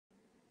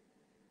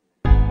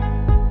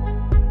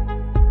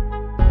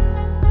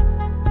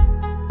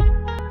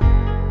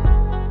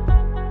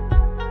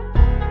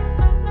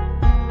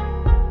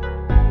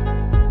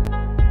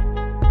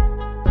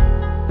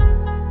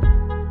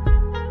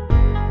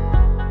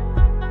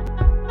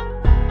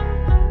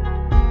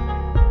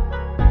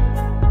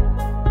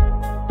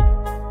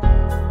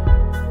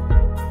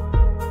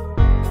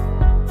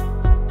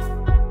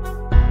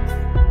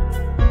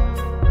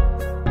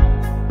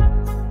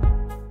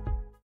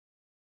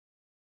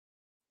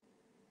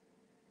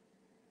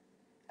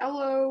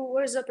Hello,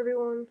 what is up,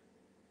 everyone?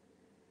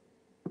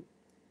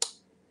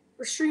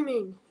 We're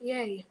streaming,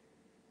 yay!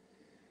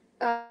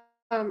 I'm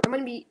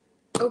gonna be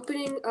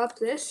opening up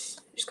this.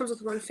 It just comes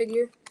with one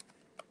figure,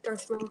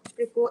 Darth Maul. It's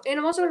pretty cool, and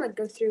I'm also gonna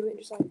go through it and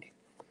just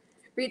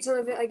read some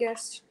of it, I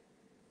guess.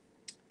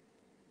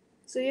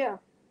 So yeah,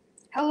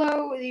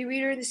 hello, the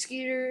reader, the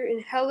skeeter,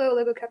 and hello,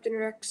 Lego Captain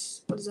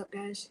Rex. What is up,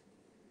 guys?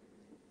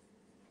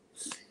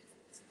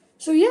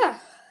 So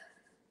yeah,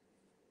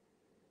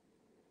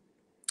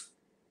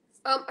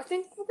 I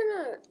think we're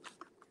gonna.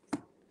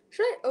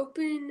 Should I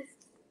open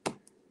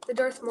the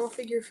Darth Maul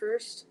figure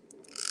first?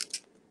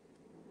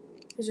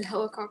 There's a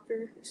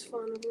helicopter that's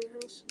flying over the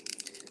house.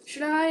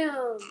 Should I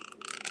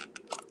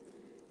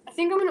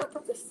think I'm gonna open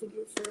up the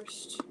figure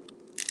first.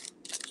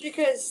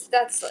 Because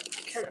that's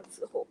kind of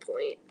the whole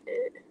point.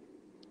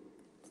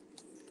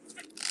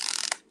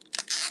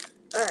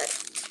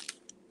 Alright.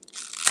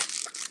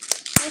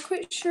 I'm not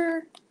quite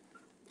sure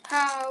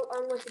how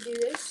I'm going to do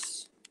this.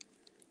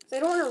 I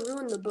don't want to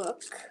ruin the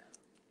book.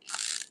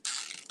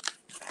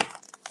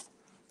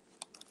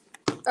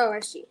 Oh, I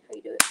see how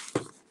you do it.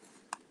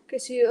 Okay,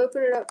 so you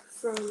open it up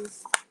from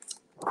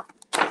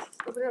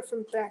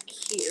back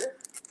here.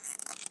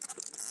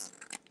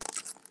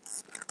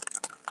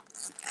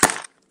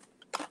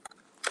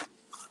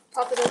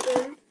 Pop it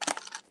open.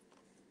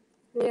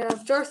 We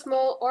have Darth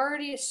Maul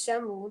already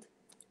assembled.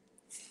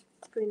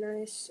 Pretty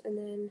nice. And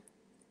then,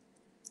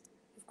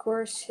 of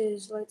course,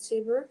 his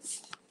lightsaber.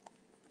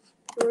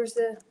 Where's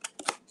the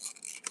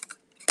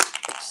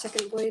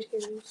second blade? Here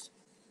it is.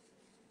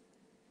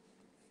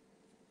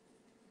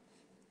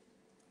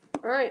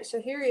 Alright,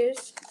 so here he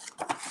is.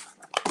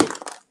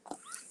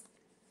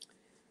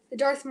 The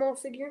Darth Maul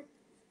figure.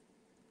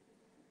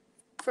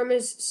 From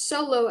his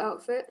solo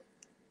outfit.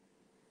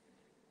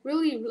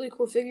 Really, really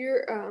cool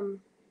figure.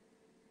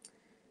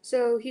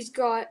 So he's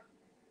got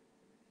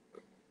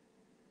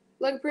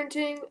leg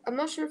printing. I'm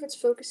not sure if it's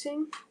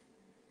focusing.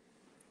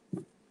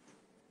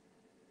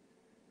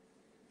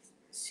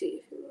 Let's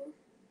see if it will.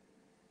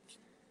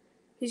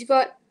 He's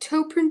got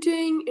toe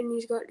printing, and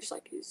he's got just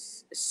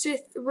his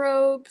Sith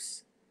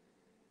robes,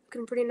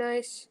 looking pretty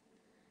nice.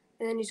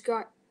 And then he's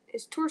got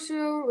his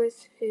torso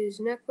with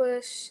his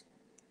necklace,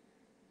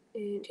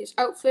 and his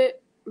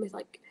outfit with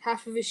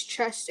half of his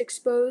chest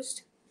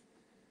exposed.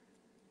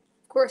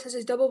 Of course, has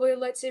his double-bladed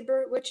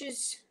lightsaber, which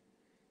is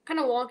kind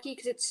of wonky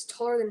because it's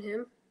taller than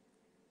him.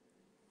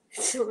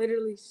 It's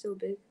literally so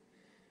big.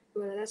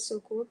 But that's so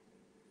cool.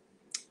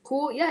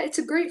 Cool. Yeah, it's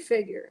a great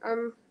figure. I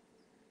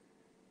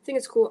think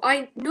it's cool.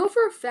 I know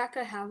for a fact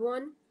I have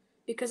one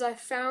because I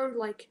found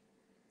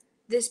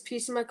this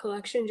piece in my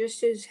collection,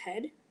 just his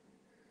head.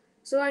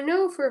 So I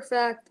know for a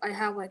fact I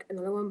have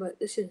another one, but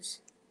this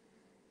is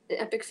an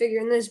epic figure.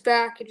 And this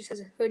back, it just has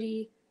a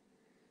hoodie.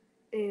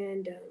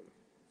 And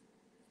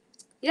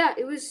yeah,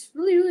 it was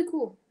really, really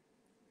cool.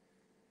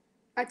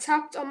 I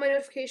tapped on my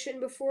notification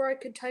before I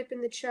could type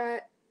in the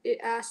chat. It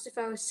asked if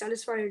I was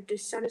satisfied or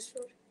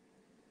dissatisfied.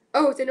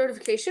 Oh, with the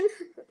notification?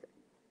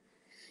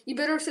 You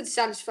better have said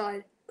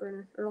satisfied,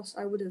 Burner, or else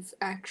I would have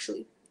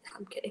actually.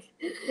 I'm kidding.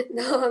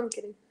 No, I'm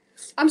kidding.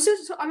 I'm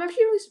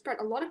actually really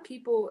surprised. A lot of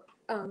people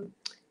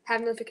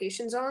have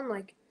notifications on.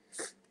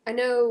 I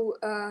know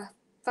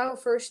Final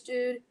First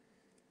Dude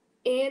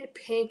and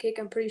Pancake,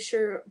 I'm pretty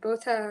sure,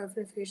 both have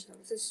notifications on.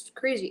 This is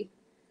crazy.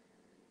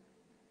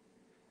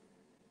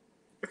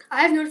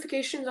 I have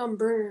notifications on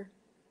Burner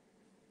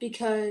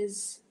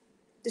because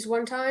this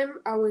one time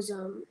I was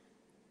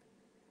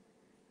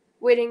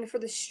waiting for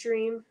the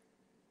stream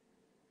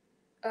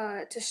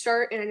to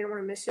start, and I didn't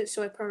want to miss it,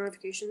 so I put on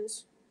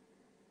notifications.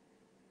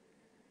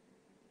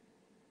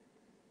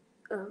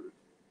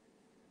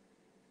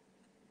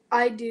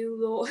 I do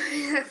little.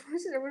 I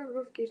said I went on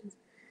notifications.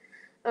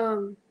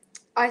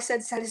 I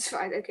said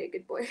satisfied. Okay,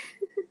 good boy.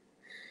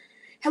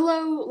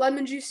 Hello,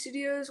 Lemon Juice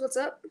Studios. What's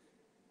up?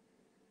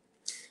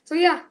 So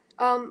yeah,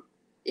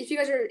 if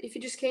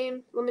you just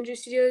came, Lemon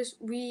Juice Studios,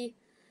 we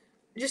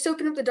just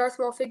opened up the Darth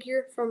Maul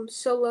figure from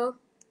Solo.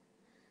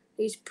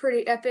 He's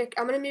pretty epic.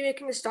 I'm gonna be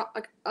making a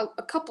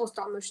couple of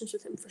stop motions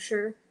with him for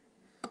sure.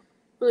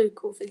 Really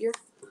cool figure.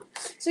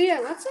 So yeah,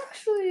 I'm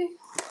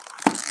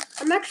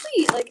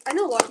actually I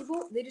know a lot of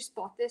people, they just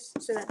bought this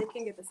so that they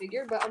can get the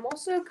figure, but I'm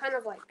also kind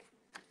of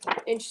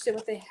interested in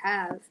what they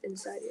have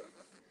inside here.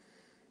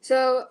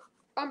 So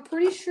I'm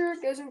pretty sure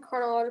it goes in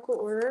chronological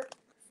order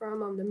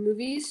from the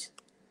movies.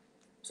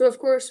 So of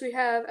course we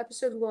have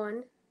episode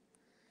 1.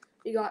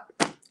 We got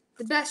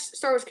the best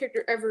Star Wars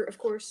character ever, of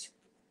course,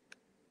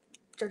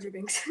 Jar Jar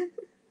Binks.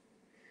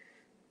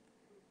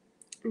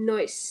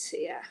 Nice,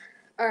 yeah.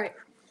 All right.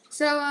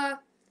 So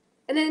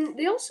and then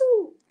they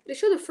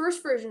show the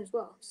first version as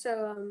well.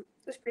 So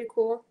that's pretty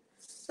cool.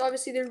 So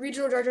obviously the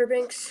original Jar Jar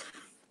Binks.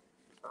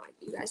 Oh,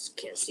 you guys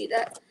can't see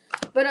that,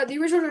 but the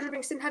original Jar Jar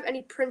Binks didn't have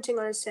any printing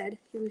on his head.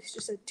 He was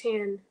just a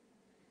tan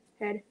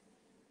head.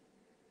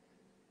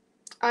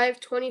 I have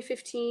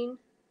 2015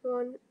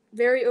 one.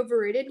 Very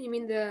overrated. You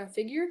mean the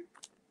figure?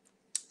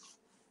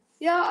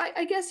 Yeah,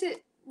 I guess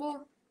it.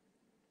 Well,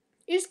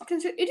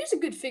 it is a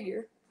good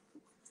figure.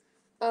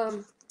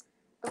 Of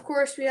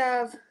course, we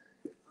have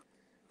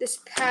this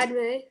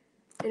Padme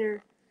in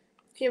her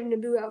King of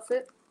Naboo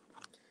outfit.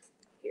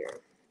 Here.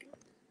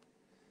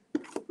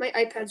 My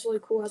iPad's really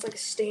cool. It has like a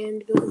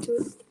stand built into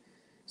it.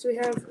 So we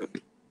have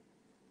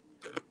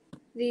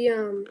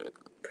the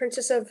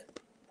Princess of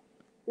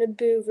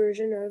Naboo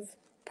version of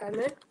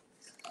Padme.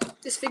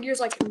 This figure is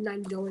like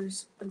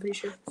 $90. I'm pretty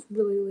sure. It's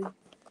really, really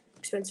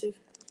expensive.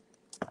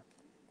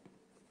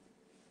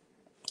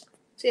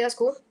 So yeah, that's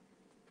cool.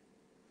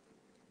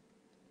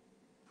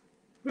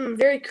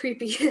 Very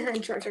creepy.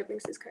 And Jar Jar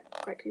thinks it's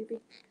quite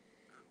creepy.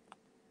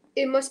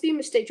 It must be a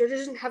mistake. Jar Jar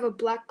doesn't have a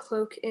black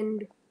cloak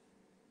and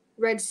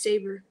red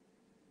saber.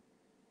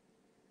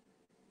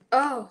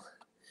 Oh.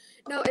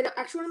 No, and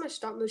actually one of my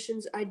stop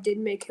motions, I did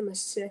make him a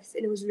Sith,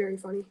 and it was very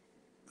funny.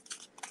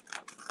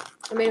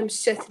 I made him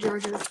Sith Jar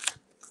Jar.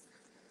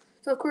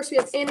 So of course we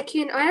have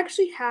Anakin. I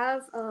actually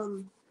have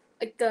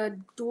like the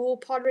dual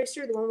pod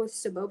racer, the one with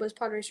Saboba's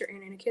pod racer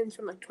and Anakin's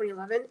from like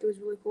 2011. It was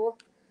really cool.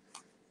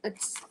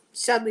 It's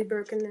sadly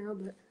broken now,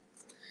 but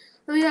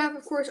then we have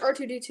of course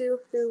R2D2,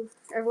 who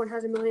everyone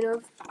has a million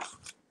of.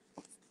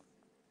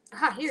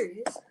 Aha, here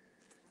he is.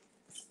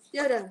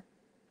 Yoda.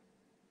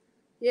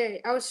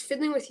 Yay! I was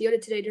fiddling with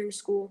Yoda today during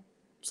school,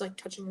 just like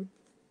touching him.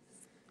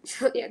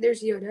 So yeah,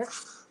 there's Yoda,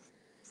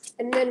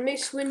 and then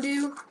Mace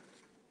Windu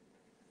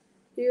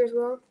here as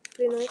well.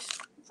 Pretty nice.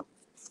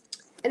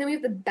 And then we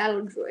have the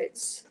battle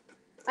droids.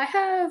 I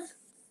have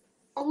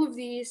all of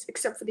these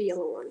except for the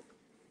yellow one.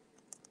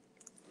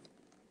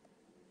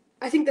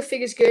 I think the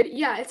figure's good.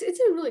 Yeah, it's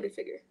a really good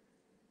figure.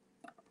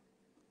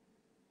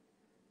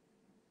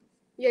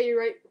 Yeah, you're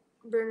right,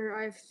 Burner.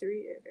 I have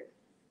 3.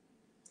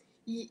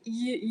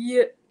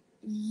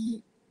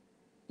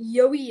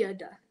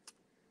 Yoda.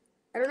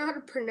 I don't know how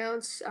to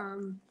pronounce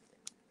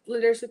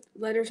letters with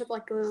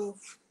like little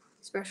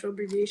special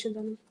abbreviations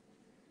on them.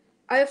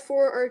 I have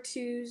 4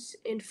 R2s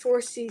and 4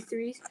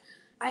 C3s.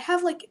 I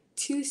have like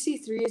 2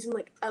 C3s and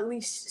like at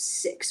least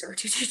 6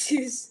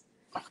 R2D2s.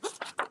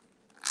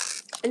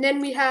 And then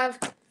we have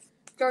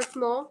Darth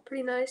Maul,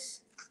 pretty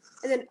nice.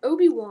 And then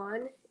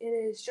Obi-Wan in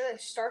his Jedi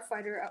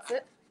Starfighter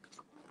outfit.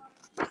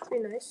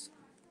 Pretty nice.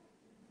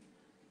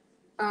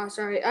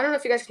 Sorry. I don't know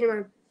if you guys can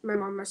hear my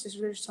mom and my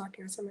sister. They're just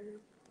talking outside my room.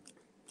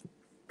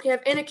 We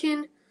have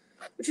Anakin,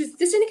 this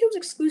Anakin was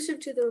exclusive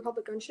to the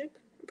Republic gunship,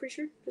 I'm pretty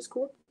sure. It's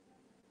cool.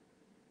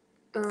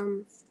 I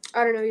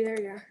don't know either,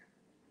 yeah.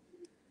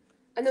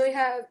 And then we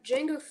have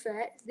Jango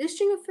Fett. This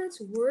Jango Fett's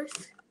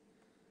worth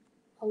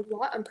a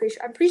lot, I'm pretty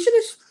sure. I'm pretty sure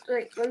there's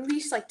like at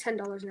least like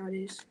 $10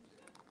 nowadays.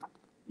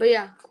 But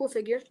yeah, cool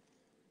figure.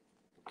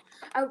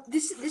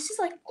 This is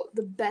like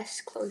the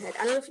best clone head.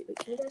 I don't know if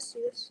can you guys see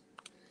this?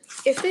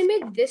 If they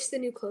made this the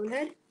new clone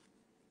head,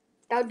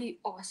 that would be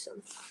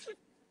awesome.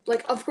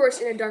 Like, of course,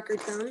 in a darker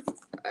tone,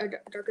 a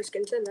darker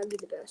skin tone, that'd be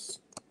the best.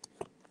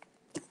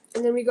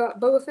 And then we got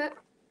Boba Fett,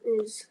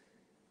 is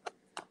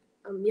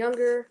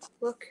younger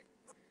look.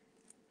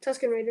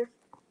 Tusken Raider.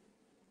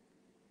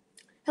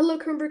 Hello,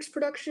 Kernbricks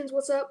Productions.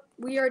 What's up?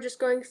 We are just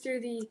going through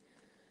the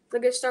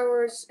Lego Star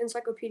Wars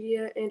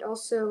encyclopedia, and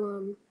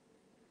also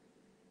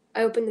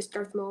I opened this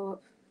Darth Maul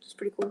up, which is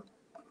pretty cool.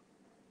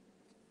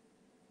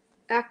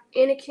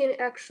 Anakin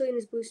actually in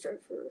his blue star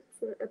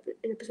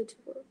in episode 2.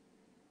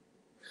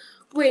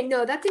 Wait,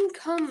 no, that didn't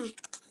come.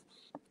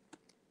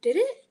 Did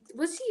it?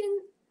 Was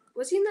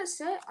he in that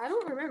set? I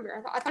don't remember.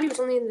 I thought he was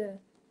only in the.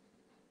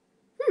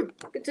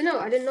 Good to know.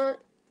 I did not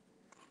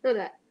know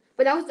that.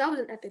 But that was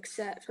an epic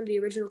set from the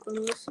original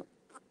Clone Wars.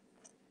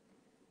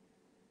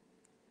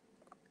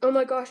 Oh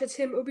my gosh, it's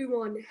him,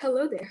 Obi-Wan.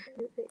 Hello there.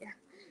 Yeah.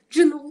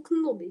 General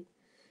Kenobi.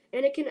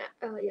 Anakin, yeah,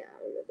 I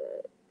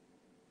remember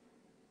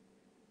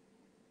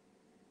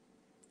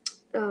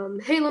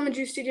that. Hey, Lemon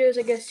Juice Studios,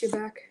 I guess you're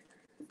back.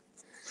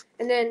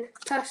 And then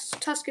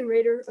Tusken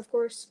Raider, of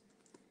course,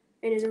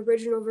 in his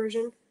original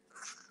version.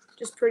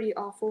 Just pretty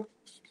awful.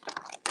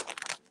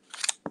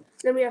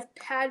 Then we have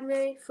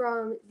Padme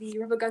from the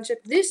Rebel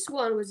Gunship. This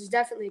one was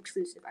definitely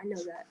exclusive. I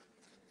know that.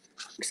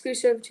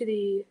 Exclusive to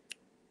the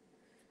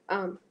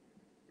Rebel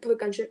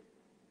Gunship.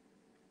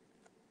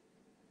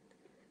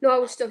 No, I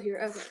was still here.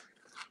 Okay.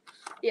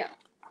 Yeah.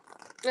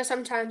 And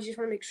sometimes you just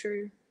want to make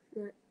sure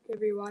that you're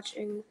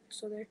rewatching.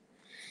 So there.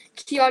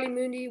 Kiadi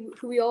Mundi,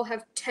 who we all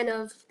have 10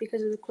 of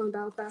because of the Clone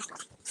Battle Pack.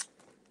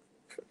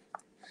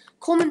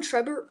 Coleman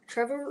Trebor.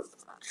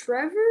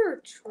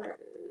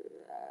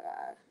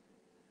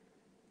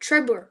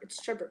 It's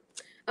Trebor.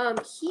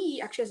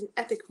 He actually has an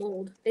epic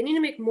mold. They need to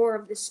make more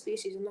of this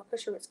species. I'm not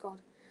quite sure what it's called.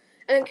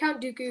 And then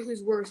Count Dooku,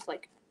 who's worth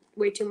like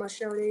way too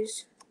much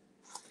nowadays.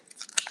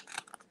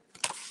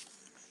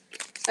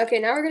 Okay,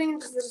 now we're getting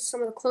into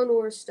some of the Clone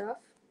Wars stuff,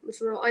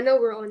 which I know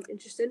we're all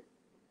interested.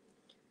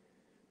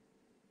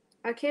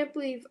 I can't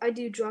believe I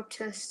do drop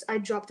tests. I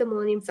dropped the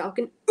Millennium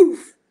Falcon.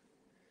 Oof.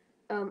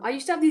 I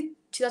used to have the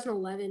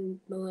 2011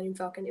 Millennium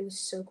Falcon. It was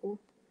so cool.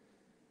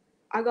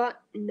 I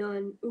got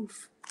none.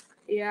 Oof.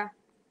 Yeah.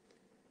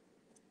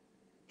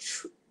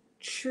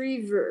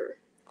 Trevor.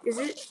 Is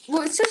it?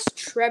 Well, it says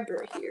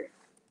Trebor here.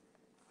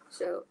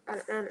 So, I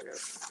don't know.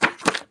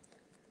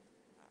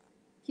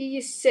 He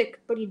is sick,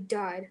 but he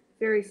died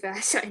very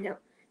fast. I know,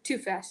 too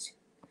fast.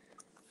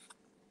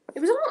 It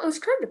was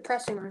kind of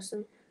depressing,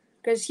 honestly,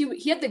 because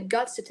he had the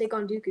guts to take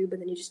on Dooku, but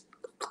then he just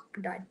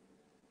died.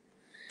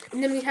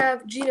 And then we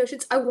have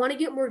Geonosians. I want to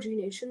get more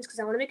Geonosians because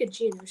I want to make a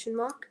Geonosian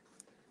mock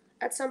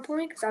at some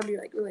point because that would be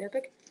like really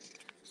epic.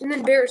 And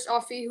then Barriss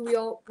Offee, who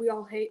we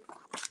all hate.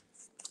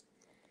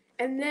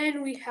 And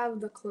then we have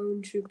the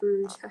clone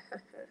troopers.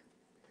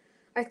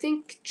 I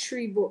think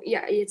Trebor.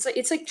 Yeah, it's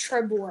like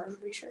Trebor. I'm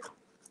pretty sure.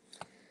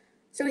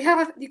 So we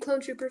have the clone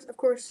troopers, of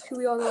course, who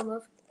we all know and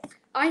love.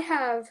 I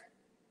have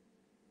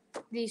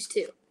these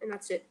two, and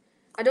that's it.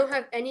 I don't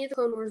have any of the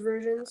Clone Wars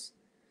versions.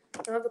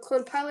 I don't have the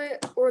clone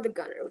pilot or the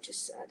gunner, which is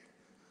sad.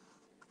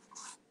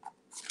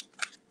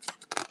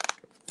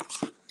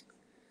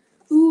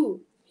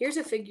 Ooh, here's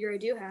a figure I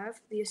do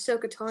have. The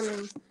Ahsoka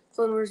Tano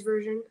Clone Wars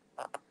version.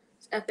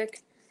 It's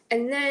epic.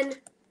 And then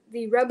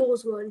the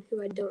Rebels one,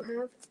 who I don't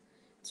have.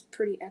 It's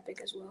pretty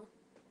epic as well.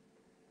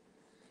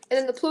 And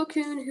then the Plo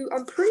Koon, who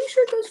I'm pretty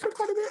sure goes for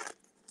quite a bit.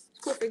 It's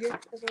a cool figure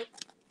as well.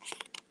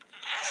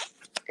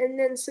 And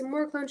then some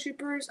more clone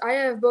troopers. I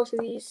have both of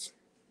these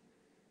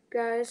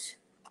guys.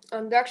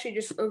 They're actually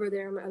just over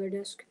there on my other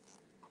desk.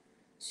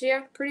 So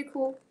yeah, pretty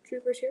cool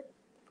troopers here.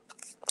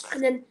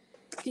 And then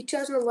the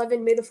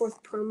 2011 May the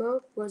 4th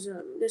promo was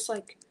this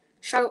like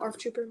Shadow ARC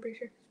trooper. I'm pretty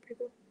sure it's pretty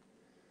cool.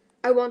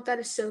 I want that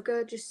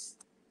Ahsoka. Just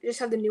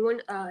have the new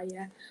one.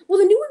 Yeah. Well,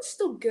 the new one's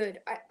still good.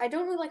 I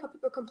don't really like how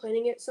people are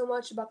complaining it so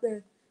much about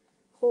the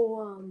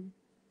whole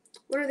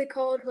what are they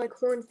called? Like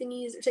horn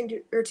thingies or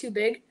saying are too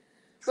big.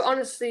 But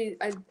honestly,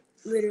 I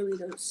literally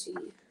don't see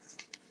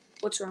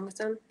what's wrong with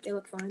them. They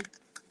look fine.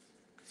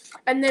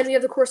 And then we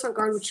have the Coruscant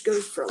Guard, which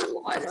goes for a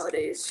lot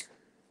nowadays.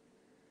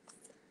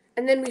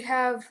 And then we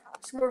have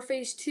some more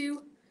Phase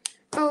 2.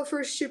 Oh,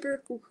 First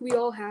Trooper, who we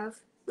all have.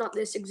 Not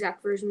this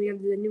exact version, we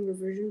have the newer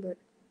version, but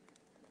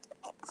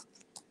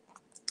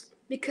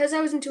because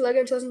I was into Lego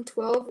in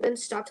 2012 and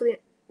stopped till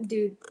the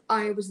dude,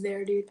 I was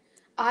there, dude.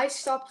 I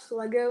stopped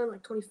Lego in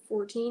like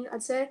 2014,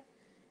 I'd say,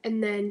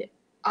 and then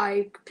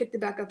I picked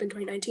it back up in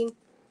 2019.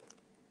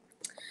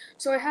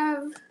 So I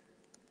have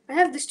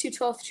this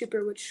 212th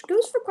Trooper, which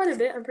goes for quite a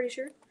bit, I'm pretty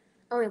sure.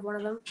 I only have one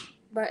of them,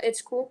 but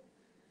it's cool.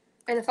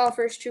 And the Fall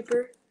First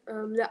Trooper,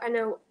 that I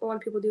know a lot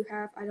of people do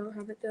have. I don't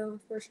have it though,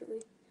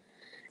 unfortunately.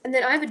 And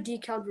then I have a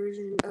decal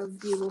version of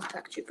the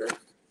Wolfpack Trooper.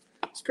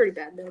 It's pretty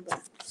bad though,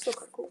 but still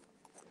kind of cool.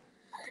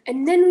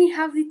 And then we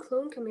have the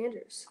Clone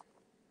Commanders.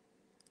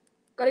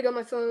 Gotta go on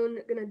my phone,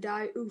 gonna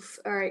die. Oof.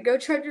 Alright, go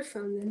charge your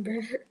phone then,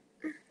 Burner.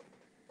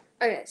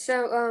 Okay,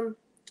 so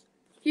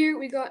here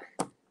we got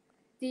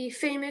the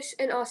famous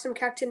and awesome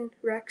Captain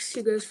Rex,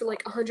 who goes for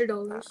like $100.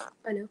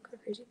 I know, kind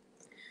of crazy.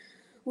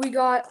 We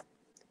got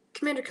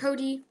Commander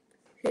Cody,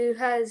 who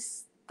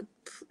has,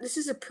 this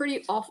is a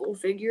pretty awful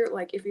figure,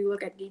 like if you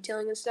look at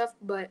detailing and stuff,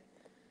 but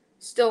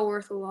still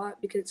worth a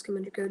lot because it's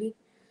Commander Cody.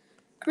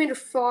 Commander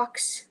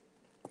Fox,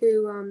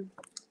 who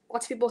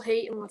lots of people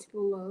hate and lots of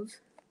people love.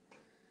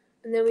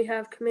 And then we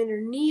have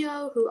Commander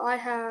Neo, who I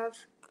have.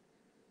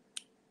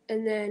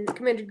 And then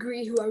Commander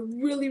Gree, who I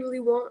really, really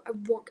want. I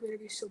want Commander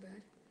Gree so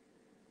bad.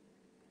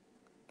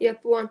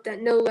 Yep, want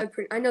that. No leg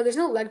print. I know there's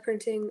no leg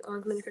printing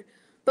on Commander Gree.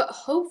 But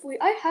hopefully,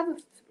 I have a...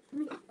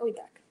 I'll be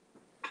back.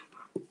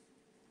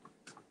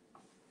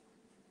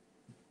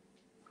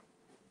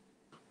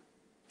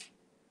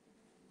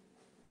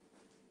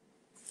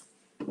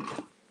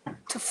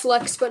 To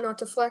flex, but not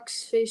to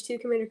flex. Phase 2,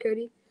 Commander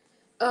Cody.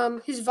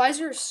 His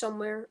visor is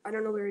somewhere. I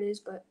don't know where it is,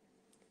 but...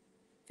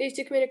 Phase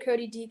 2, Commander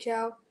Cody,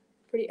 decal.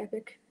 Pretty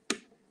epic.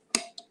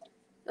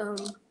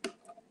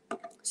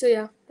 So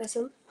yeah, that's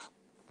him.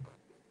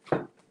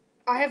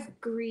 I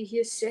have Gree. He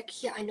is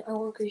sick. Yeah, I know. I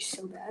want Gree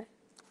so bad.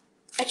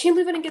 I can't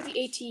believe I didn't get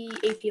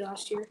the AP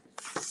last year.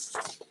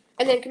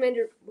 And then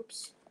Commander...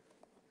 Whoops.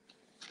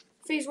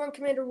 Phase 1,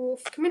 Commander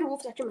Wolf. Commander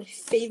Wolf is actually my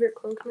favorite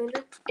clone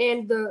commander.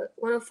 And the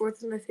 104th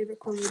is my favorite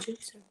clone legion,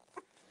 so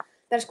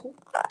that's cool.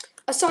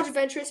 Asajj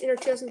Ventress in her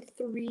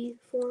 2003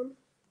 form.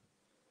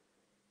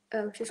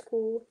 Which is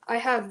cool. I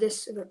have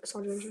this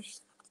Asajj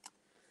Ventress.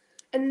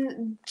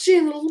 And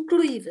General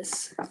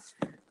Grievous.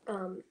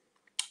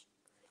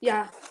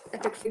 Yeah,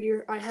 epic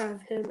figure. I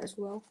have him as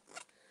well.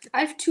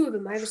 I have two of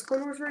them. I have his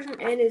Clone Wars version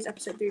and his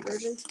Episode 3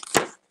 version.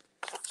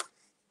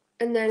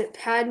 And then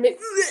Padme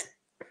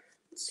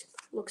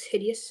looks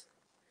hideous.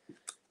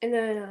 And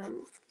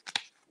then,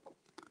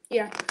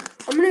 yeah.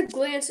 I'm going to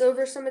glance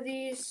over some of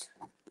these.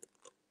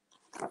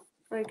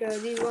 Like,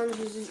 these ones,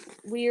 these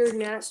weird,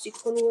 nasty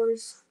Clone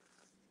Wars.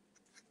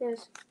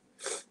 Yes.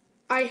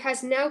 I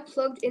has now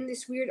plugged in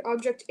this weird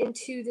object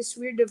into this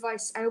weird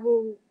device. I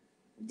will...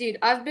 Dude,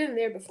 I've been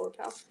there before,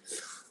 pal.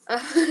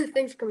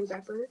 Thanks for coming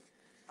back, brother.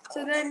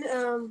 So then,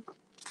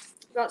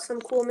 got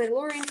some cool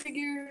Mandalorian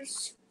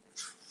figures.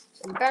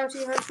 Some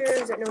bounty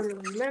hunters that no one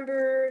really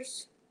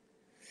remembers.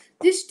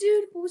 This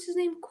dude, what was his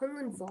name?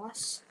 Quinlan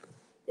Voss.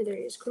 Yeah, there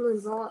he is,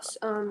 Quinlan Voss.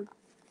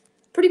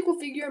 Pretty cool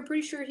figure. I'm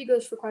pretty sure he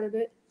goes for quite a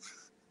bit.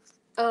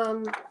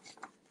 What's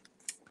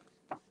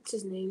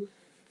his name?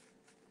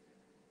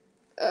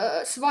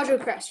 Savage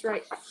Press,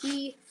 right?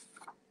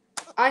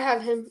 I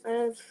have him. I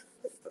have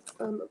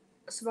a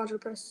Savage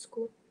Press. It's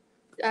cool.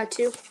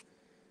 Two.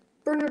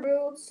 Burner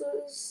builds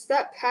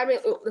that Padme.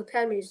 Oh, the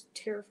Padme is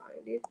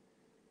terrifying, dude.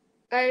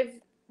 I have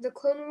the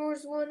Clone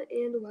Wars one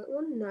and the white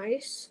one.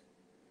 Nice.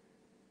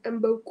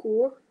 Embo,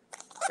 cool.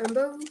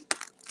 Embo.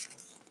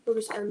 What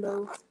was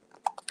Embo?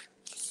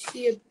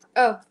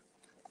 Oh,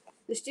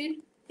 this dude?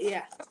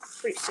 Yeah,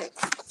 pretty sick.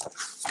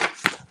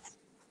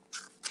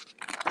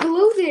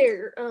 Hello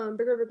there,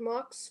 Bigger Big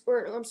Mox.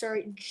 Or, I'm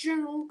sorry,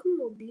 General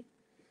Kenobi.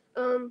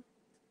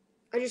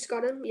 I just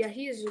got him. Yeah,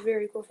 he is a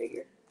very cool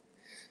figure.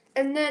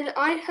 And then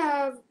I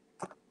have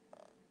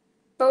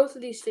both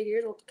of these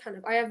figures. Well, kind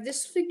of. I have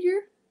this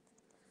figure.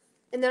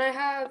 And then I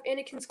have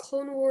Anakin's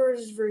Clone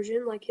Wars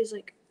version, like his,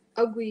 like,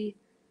 ugly,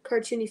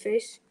 cartoony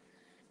face.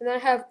 And then I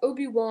have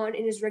Obi-Wan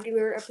in his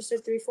regular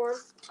Episode 3 form.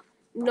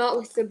 Not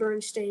with the burn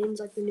stains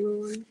like the newer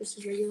one, just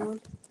his regular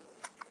one.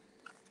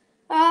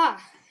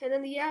 And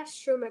then the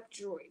astromech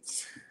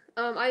droids.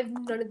 I have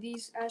none of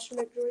these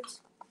astromech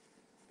droids,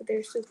 but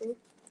they're so cool.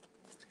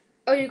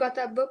 Oh, you got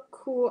that book?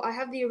 Cool. I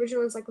have the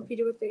original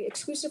encyclopedia with the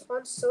exclusive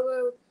Han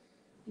Solo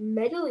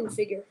meddling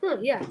figure. Huh,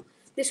 yeah.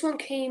 This one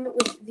came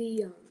with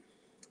the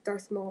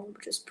Darth Maul,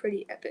 which is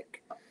pretty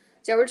epic.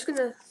 So yeah, we're just going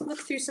to look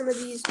through some of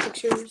these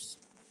pictures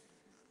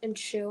and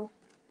chill.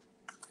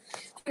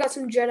 We got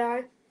some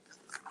Jedi.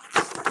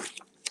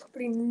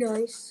 Pretty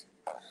nice.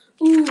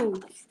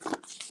 Ooh.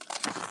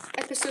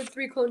 Episode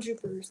 3 Clone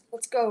Troopers.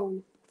 Let's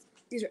go.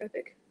 These are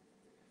epic.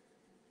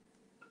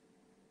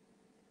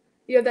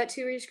 You have that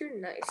too, your screen?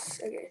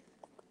 Nice. Okay.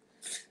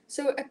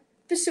 So,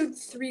 Episode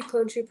 3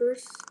 Clone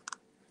Troopers.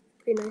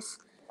 Pretty nice.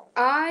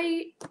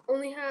 I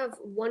only have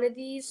one of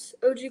these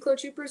OG Clone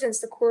Troopers, and it's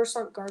the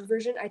Coruscant Guard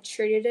version. I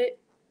traded it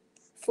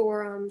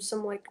for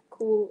some, like,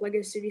 cool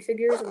LEGO City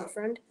figures with a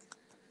friend.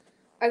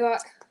 I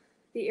got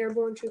the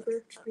Airborne Trooper,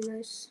 which is pretty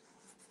nice.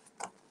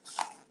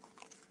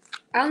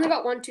 I only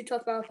got one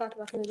 212 Battle Pack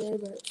back in the day,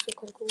 but it's still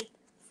kind of cool.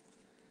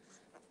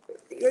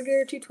 The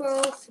regular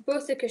 212,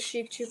 both the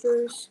Kashyyyk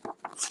Troopers.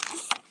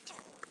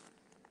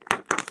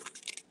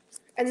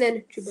 And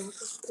then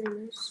Chewbacca,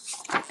 pretty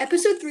nice.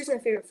 Episode 3 is my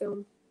favorite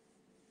film.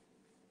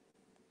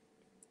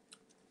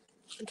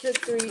 Episode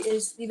 3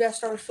 is the best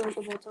Star Wars film of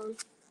all time.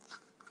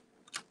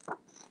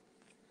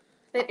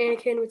 And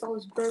Anakin with all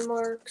his burn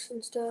marks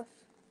and stuff.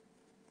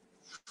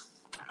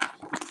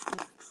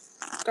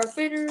 Darth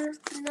Vader,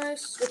 pretty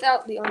nice,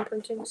 without the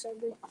on-printing,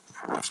 sadly.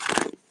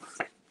 And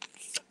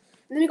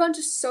then we got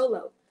into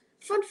Solo.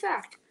 Fun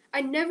fact,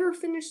 I never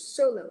finished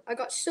Solo. I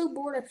got so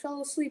bored I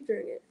fell asleep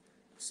during it.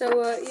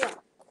 So, yeah.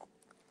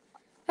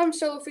 Some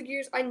Solo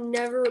figures. I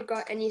never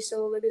got any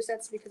Solo LEGO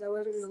sets because I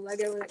wasn't in the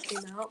LEGO when it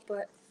came out,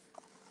 but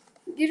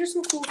these are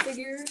some cool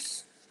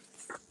figures.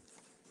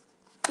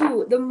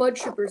 Ooh, the Mud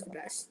Trooper is the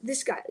best.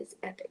 This guy is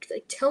epic.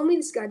 Like, tell me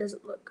this guy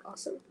doesn't look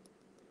awesome.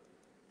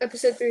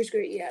 Episode 3 is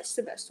great. Yeah, it's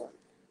the best one.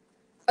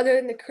 Other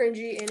than the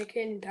cringy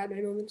Anakin and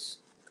Padme moments.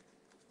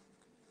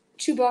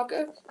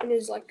 Chewbacca in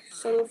his, like,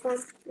 Solo form.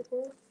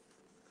 Cool.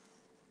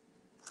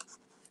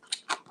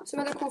 Some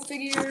other cool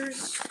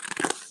figures.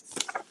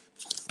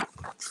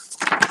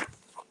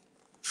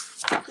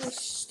 And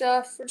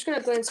stuff. We're just going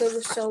to glance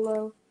over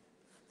Solo.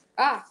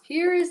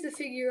 Here is the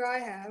figure I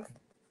have.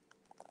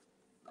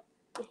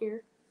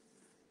 Here.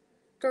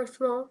 Darth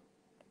Maul.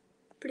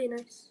 Pretty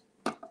nice.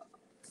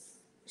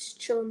 Just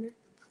chilling there.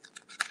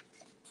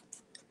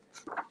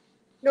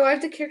 No, I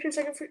have the character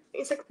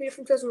encyclopedia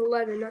from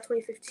 2011, not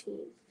 2015.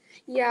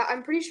 Yeah,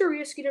 I'm pretty sure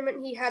Rita Skeeter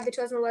meant he had the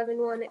 2011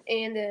 one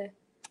and the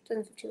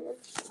 2015 one.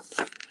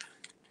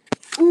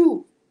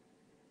 Ooh!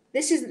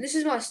 This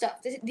is my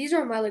stuff. These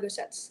are my LEGO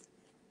sets.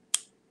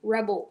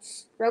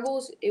 Rebels.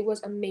 Rebels, it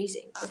was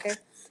amazing, okay?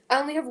 I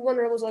only have one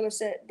Rebels LEGO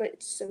set, but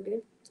it's so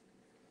good.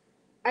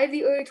 I have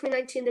the early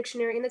 2019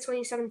 dictionary and the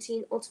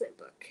 2017 Ultimate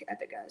book.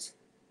 Epic, guys.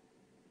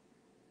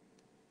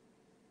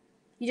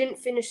 You didn't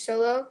finish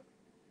Solo?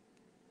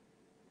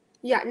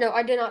 Yeah, no,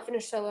 I did not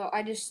finish Solo.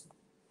 I just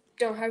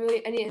don't have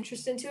really any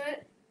interest into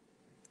it.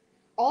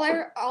 All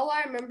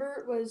I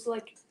remember was,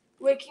 like,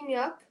 waking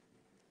up,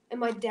 and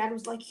my dad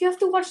was like, you have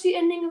to watch the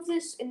ending of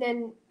this, and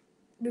then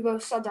we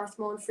both saw Darth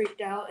Maul and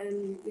freaked out,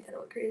 and we kind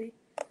of went crazy.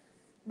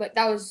 But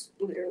that was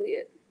literally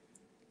it.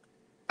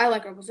 I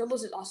like Rebels.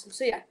 Rebels is awesome.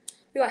 So, yeah.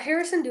 We got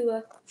Harrison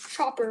Dula,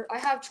 Chopper. I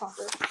have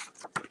Chopper.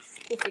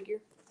 Cool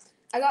figure.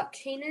 I got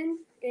Kanan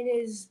in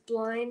his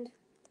blind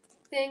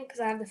thing, because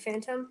I have the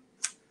Phantom.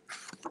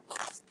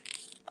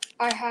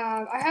 I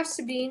have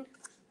Sabine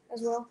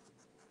as well.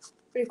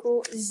 Pretty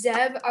cool.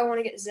 Zeb, I want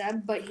to get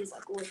Zeb, but he's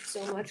like worth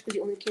so much because he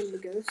only came in the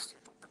Ghost.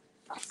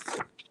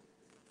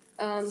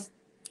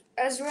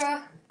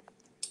 Ezra,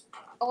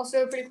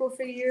 also a pretty cool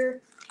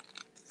figure.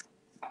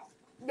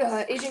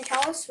 Agent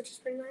Callus, which is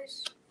pretty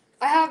nice.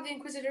 I have the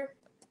Inquisitor.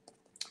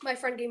 My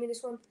friend gave me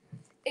this one.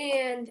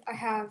 And I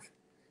have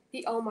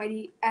the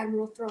almighty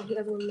Admiral Thrawn, who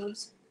everyone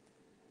loves.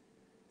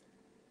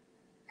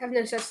 I have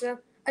no sets though.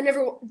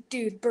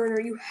 Dude, Burner,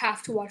 you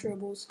have to watch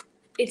Rebels.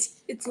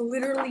 It's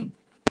literally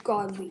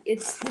godly.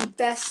 It's the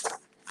best.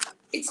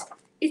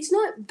 it's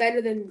not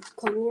better than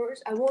Clone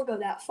Wars. I won't go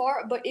that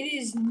far, but it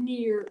is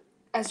near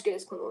as good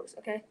as Clone Wars.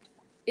 Okay,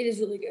 it is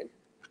really good.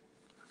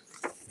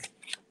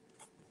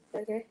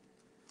 Okay,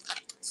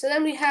 so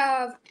then we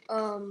have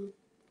Rogue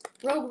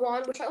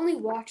One, which I only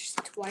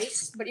watched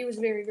twice, but it was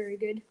very, very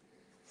good.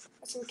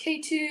 Some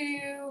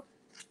K2,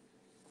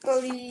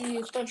 Bodhi,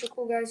 a bunch of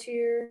cool guys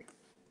here.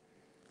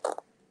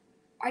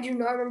 I do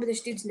not remember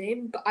this dude's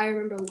name, but I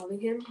remember loving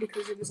him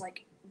because it was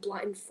like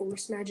blind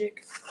force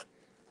magic.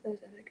 That was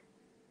epic.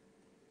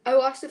 I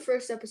watched the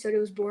first episode. It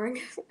was boring.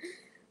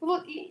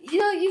 Well, you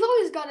know, you've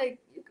always gotta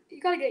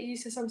get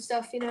used to some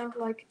stuff. You know,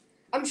 like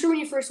I'm sure when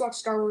you first watched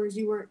Star Wars,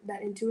 you weren't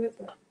that into it,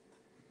 but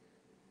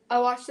I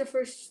watched the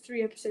first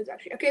 3 episodes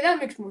actually. Okay, that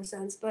makes more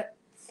sense. But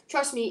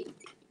trust me,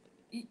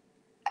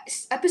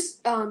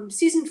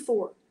 season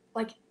 4,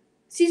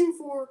 season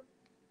 4,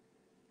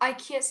 I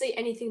can't say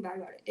anything bad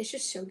about it. It's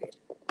just so good.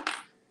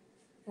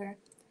 Okay.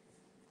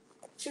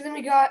 So then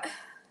we got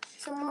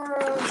some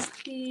more of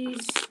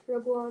these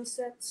Rogue One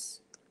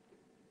sets.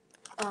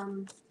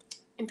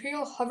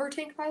 Imperial hover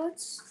tank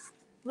pilots.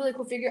 Really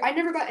cool figure. I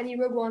never got any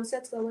Rogue One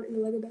sets, so I went into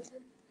Lego back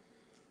then.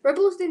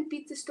 Rebels didn't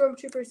beat the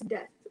stormtroopers to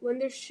death. When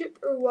their ship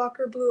or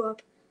walker blew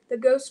up, the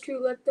ghost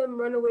crew let them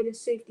run away to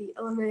safety.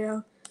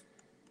 LMAO.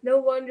 No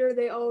wonder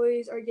they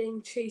always are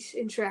getting chased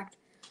and tracked.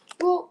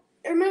 Well,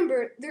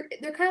 remember,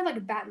 they're kind of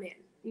like Batman,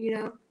 you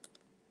know?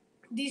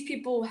 These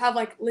people have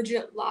like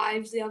legit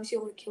lives. They obviously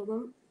want to kill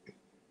them.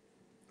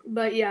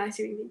 But yeah, I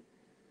see what you mean.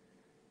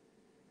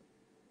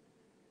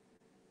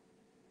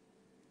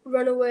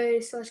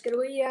 Runaway /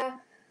 getaway, yeah.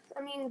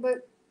 I mean,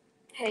 but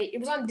hey, it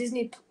was on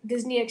Disney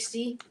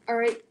XD. All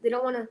right, they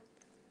don't want to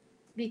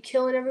be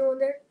killing everyone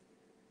there.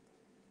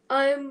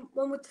 I'm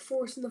one with the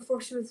Force, and the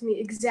Force is with me.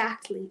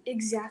 Exactly.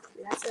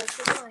 That's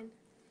the line.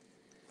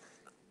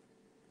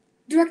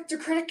 Director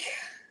Critic,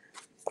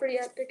 pretty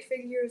epic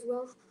figure as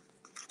well.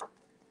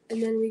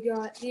 And then we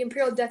got the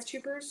Imperial Death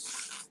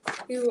Troopers,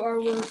 who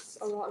are worth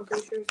a lot, I'm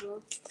pretty sure, as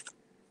well.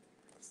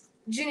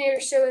 Junior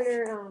still in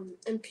their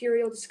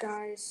Imperial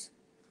disguise.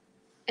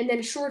 And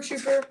then Shore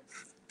Trooper,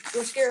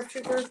 or Scarab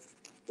Trooper,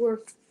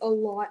 worth a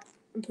lot.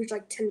 I'm pretty sure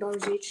like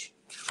 $10 each.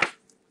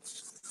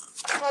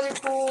 Other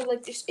cool,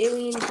 like just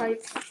alien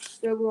type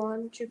Rogue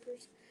One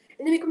troopers.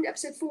 And then we come to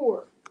episode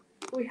 4.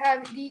 We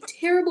have the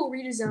terrible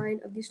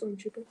redesign of the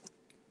Stormtrooper.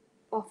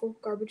 Awful,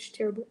 garbage,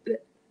 terrible.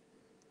 Blech.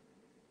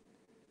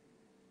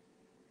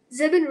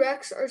 Zeb and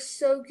Rex are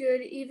so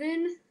good.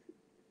 Even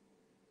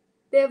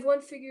they have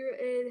one figure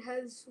and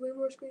has way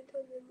more screen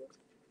time than most.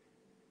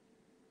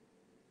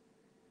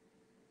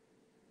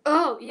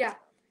 Oh yeah,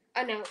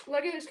 I know.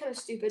 Lego is kind of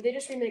stupid. They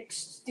just remake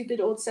stupid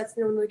old sets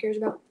no one really cares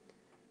about.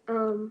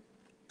 And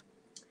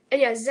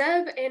yeah,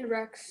 Zeb and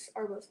Rex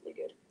are both really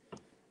good.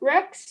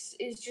 Rex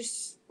is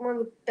just one of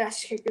the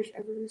best characters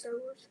ever in Star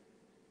Wars.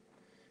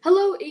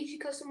 Hello, AG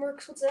Custom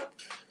Works. What's up?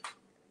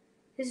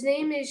 His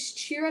name is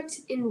Chirrut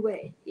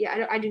Inway.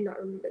 Yeah, I do not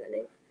remember that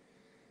name.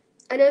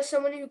 I know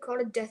someone who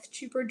called a Death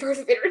Trooper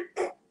Darth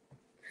Vader.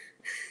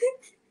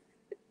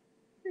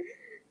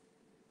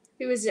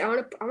 Who is it? I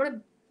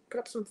wanna put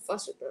up some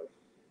fuss with them.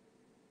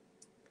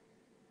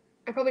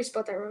 I probably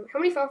spelled that wrong. How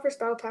many Final First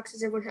Battle Packs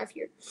does everyone have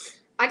here?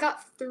 I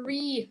got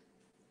 3.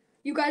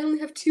 You guys only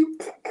have 2.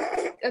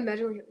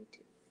 Imagine only having 2.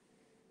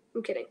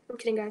 I'm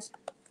kidding, guys.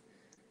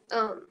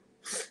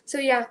 So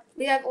yeah,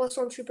 we have all the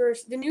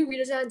Stormtroopers. The new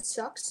redesign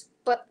sucks,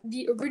 but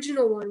the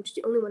original one, which is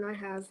the only one I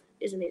have,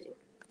 is amazing.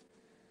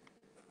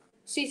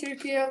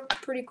 C-3PO,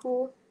 pretty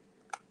cool.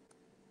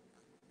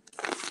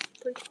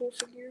 Pretty cool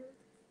figure.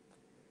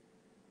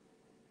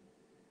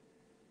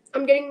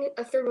 I'm getting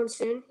a 3rd one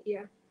soon,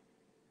 yeah.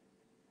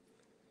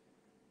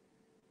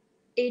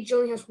 Age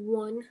only has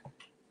 1.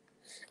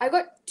 I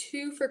got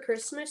 2 for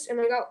Christmas, and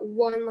I got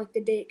 1 like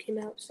the day it came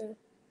out, so.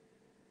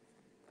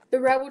 The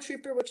Rebel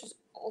Trooper, which is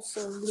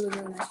also really,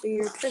 really nice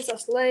figure.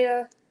 Princess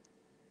Leia.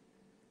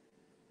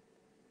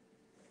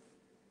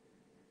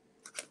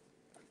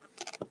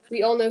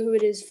 We all know who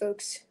it is,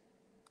 folks.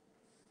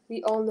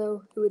 We all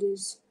know who it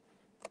is.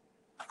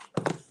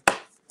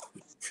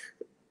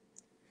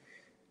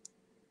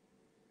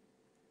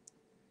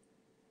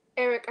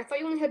 Eric, I thought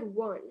you only had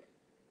 1.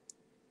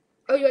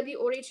 Oh, you had the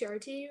old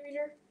HRT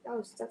reader?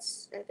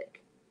 That's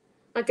epic.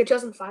 Like the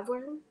 2005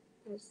 version?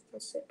 That's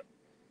sick.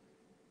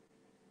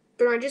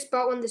 But I just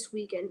bought one this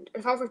weekend.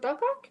 A Final First Battle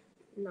Pack?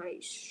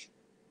 Nice.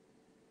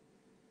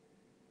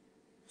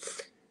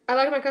 I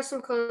like my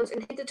custom clones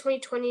and hate the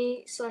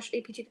 2020 /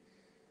 APT.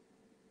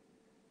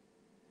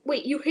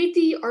 Wait, you hate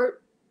the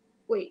art?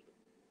 Wait,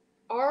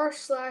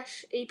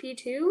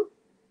 R/AP2?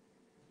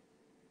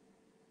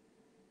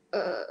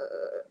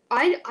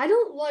 I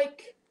don't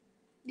like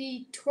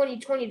the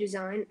 2020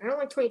 design. I don't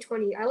like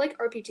 2020. I like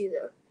RP2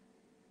 though.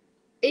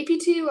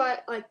 AP2,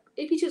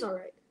 AP2 is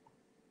alright.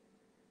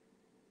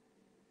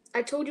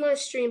 I told you on a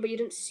stream, but you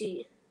didn't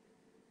see.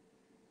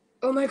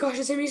 Oh my gosh,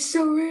 this enemy is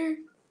so rare.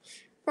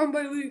 Farm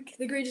Boy Luke,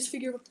 the greatest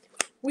figure.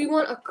 We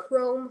want a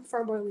chrome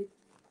Farm Boy Luke.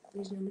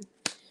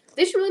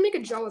 They should really make a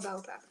Jawa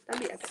battle pack.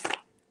 That'd be epic.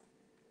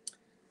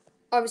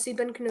 Obviously,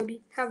 Ben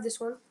Kenobi. Have this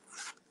one.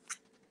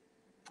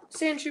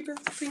 Sand Trooper,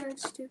 pretty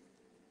nice too.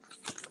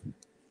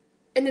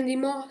 And then the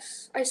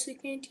Moss Icy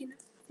Cantina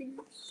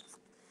figures,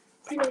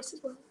 pretty nice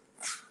as well.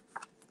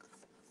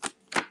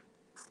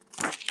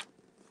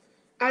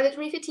 Out of the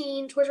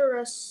 2015 Toys R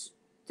Us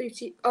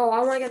 3T. Oh, I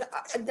want to get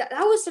that.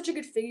 That was such a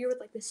good figure with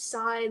like the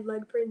side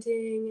leg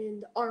printing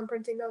and the arm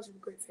printing. That was a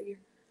great figure.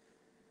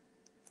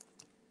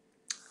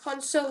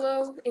 Han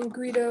Solo and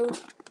Greedo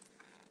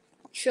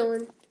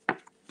chilling.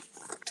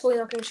 Totally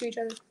not gonna shoot each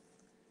other.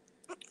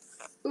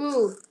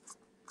 Ooh.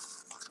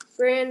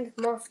 Grand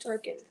Moff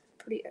Tarkin.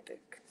 Pretty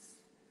epic.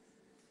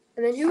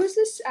 And then who was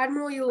this?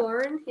 Admiral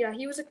Yularen? Yeah,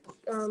 he was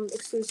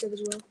exclusive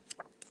as well.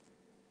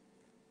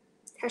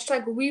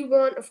 Hashtag we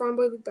want a Farm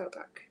Boy Luke battle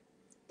pack.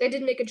 They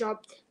did make a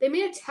job. They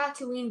made a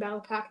Tatooine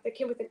battle pack that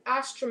came with an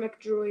astromech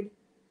droid,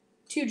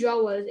 2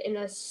 Jawas, and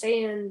a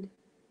sand.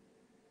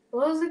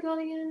 What was it called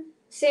again?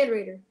 Sand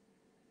Raider.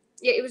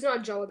 Yeah, it was not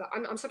a Jawa.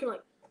 I'm talking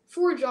like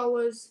 4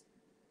 Jawas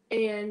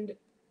and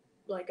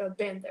like a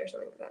bantha or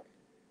something like that.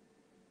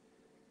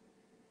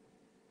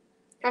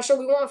 Hashtag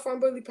we want a Farm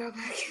Boy Luke battle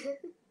pack.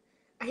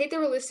 I hate the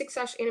realistic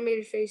 /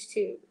 animated face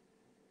too.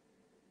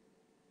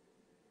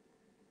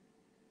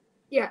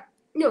 Yeah,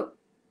 no.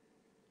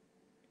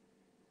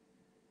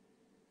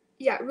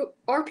 Yeah,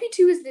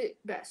 RP2 is the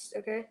best,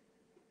 okay?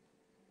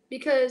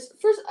 Because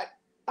first,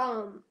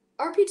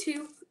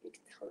 RP2,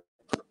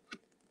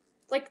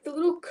 like the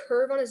little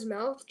curve on his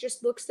mouth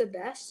just looks the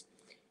best,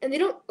 and they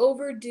don't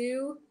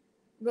overdo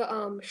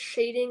the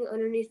shading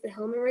underneath the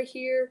helmet right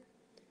here,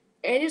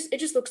 and it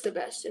just looks the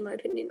best in my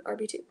opinion.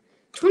 RP2,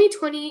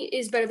 2020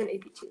 is better than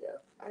AP2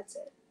 though, I'd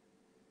say,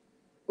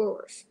 or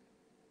worse.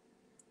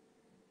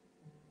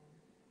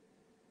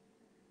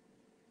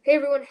 Hey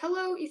everyone,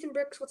 hello Ethan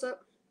Bricks, what's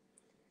up?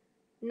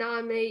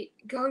 Nah, mate.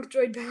 Gonk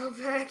Droid Battle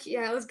Pack.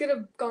 Yeah, let's get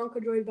a Gonk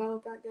Droid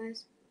Battle Pack,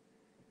 guys.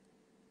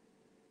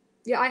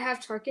 Yeah, I have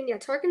Tarkin. Yeah,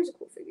 Tarkin's a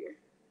cool figure.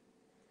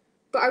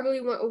 But I really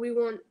want a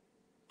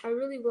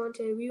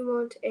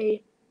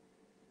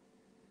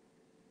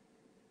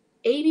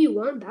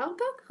AB1 Battle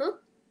Pack? Huh?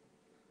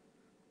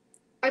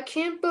 I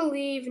can't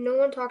believe no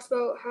one talks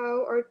about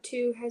how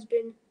R2 has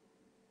been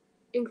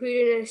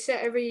included in a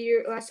set every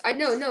year. I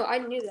knew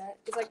that.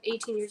 It's like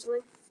 18 years away.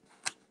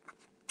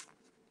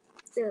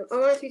 Yeah, I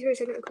want to see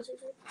 30-second inclusive.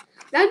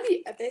 That'd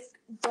be epic,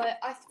 but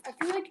I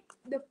feel like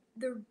the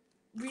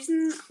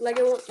reason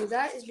Lego won't do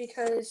that is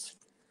because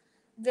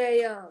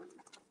they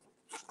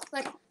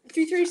like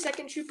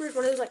 332nd Trooper is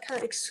one of those like kind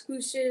of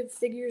exclusive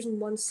figures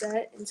in one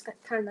set, and it's kind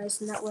of nice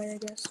in that way, I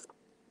guess.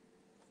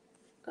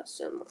 Got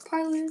some more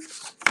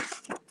pilots.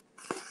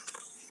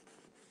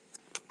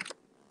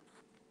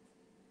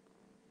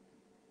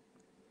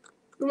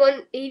 We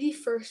want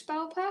 81st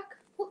battle pack.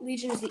 What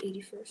legion is the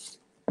 81st?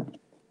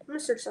 I'm gonna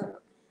search that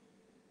up.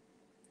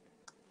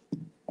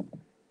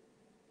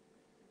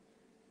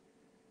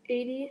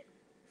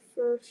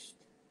 81st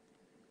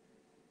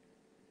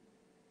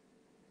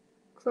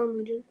Clone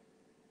Legion.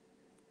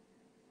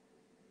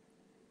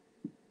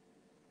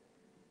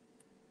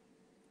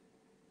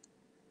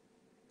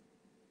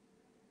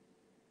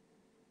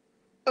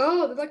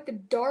 Oh, they're like the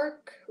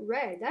dark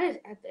red. That is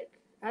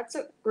epic. That's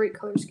a great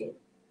color scheme.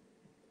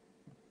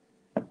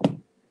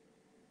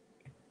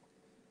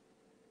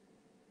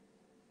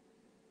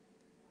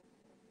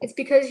 It's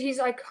because he's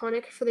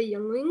iconic for the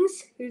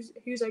younglings. Who's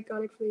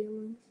iconic for the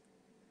younglings?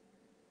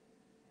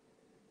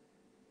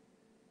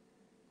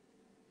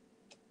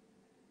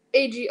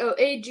 AG. Oh,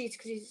 AG. It's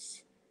because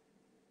he's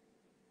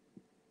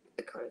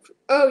iconic.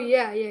 Oh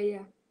yeah.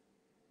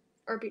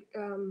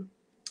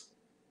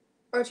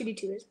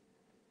 R2D2 is.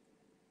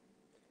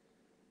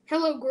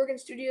 Hello, Gorgon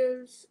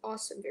Studios.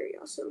 Awesome, very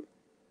awesome.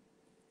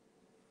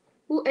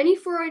 Well, any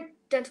 4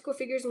 identical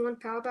figures in one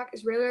power pack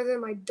is rarer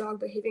than my dog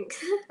behaving.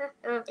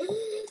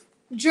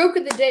 Joke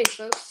of the day,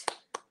 folks.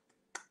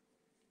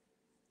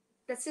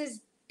 That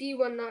says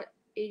B1, not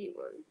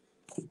 81.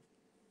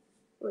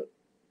 Wait.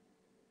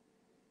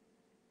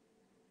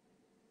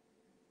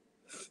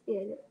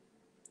 Yeah, no.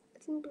 I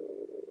think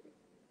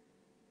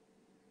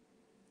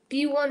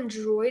B1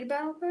 droid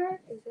battle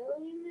pack? Is that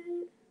what you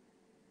meant?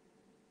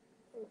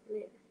 Oh,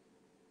 man.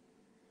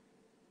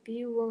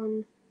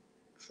 B1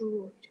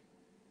 droid.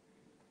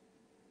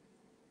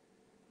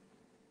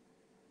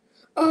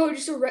 Oh,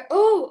 just a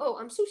oh,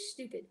 I'm so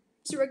stupid.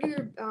 Just a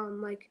regular,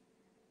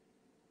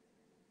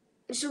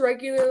 just a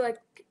regular, like,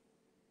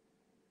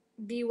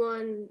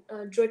 B1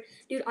 droid.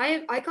 Dude,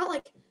 I got,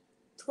 like,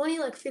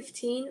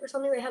 2015 or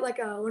something. They had, like,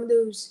 one of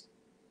those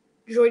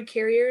droid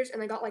carriers,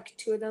 and I got, like,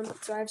 2 of them.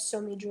 So I have so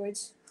many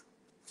droids.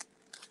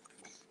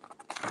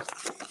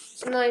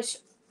 Some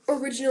nice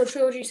original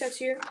trilogy sets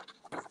here.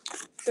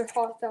 They're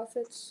hot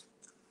outfits.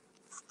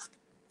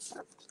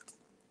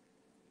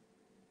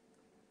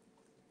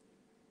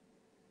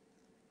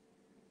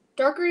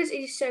 Darker is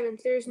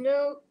 87th. There's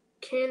no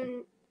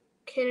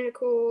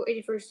canonical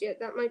 81st yet.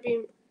 That might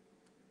be.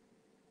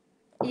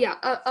 Yeah,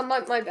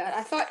 my bad.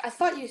 I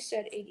thought you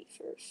said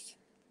 81st.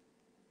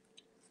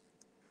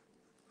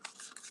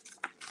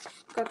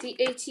 Got the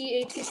AT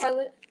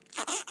pilot.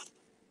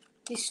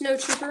 The Snow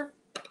Trooper.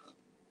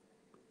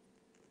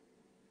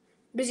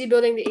 Busy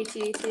building the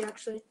AT-AT,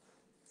 actually.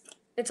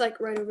 It's like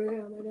right over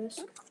there on my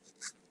desk.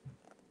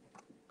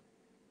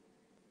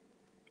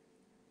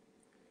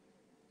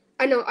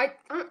 I know, I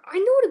know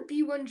what a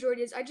B1 droid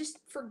is. I just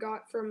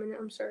forgot for a minute.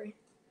 I'm sorry.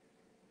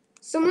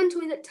 Someone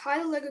told me that Ty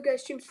the Lego guy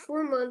streams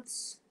 4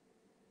 months.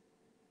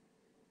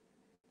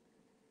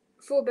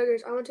 Full of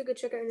beggars. I want to go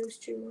check out his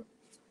channel.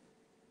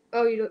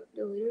 Oh, you don't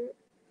delete it?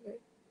 Okay.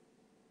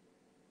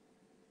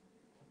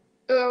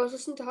 Oh, I was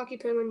listening to Hockey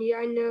Penguin. Yeah,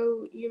 I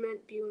know you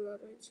meant B1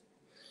 droids.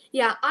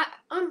 Yeah,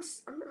 I'm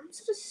such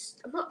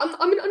a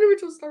I'm an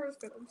unoriginal Star Wars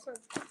fan. I'm sorry.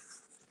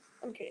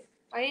 I'm kidding.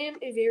 I am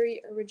a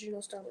very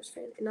original Star Wars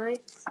fan, and I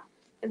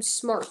am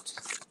smart.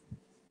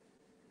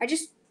 I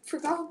just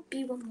forgot what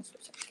B1 was for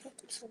a second.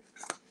 I'm sorry.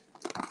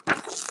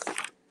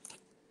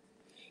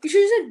 You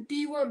should have said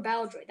B1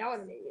 Battle Droid. That would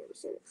have made me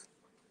understand it.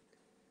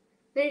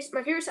 Next,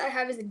 my favorite set I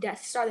have is the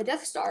Death Star. The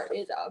Death Star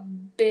is a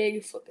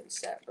big flipping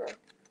set, bro.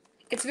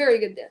 It's very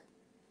good there.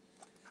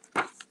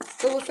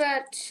 Boba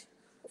Fett,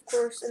 of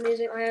course,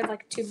 amazing. I have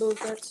like 2 Boba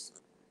Fetts.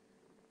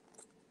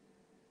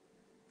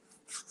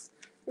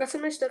 Got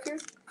some nice stuff here.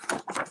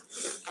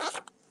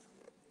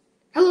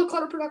 Hello,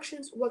 Carter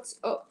Productions. What's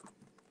up?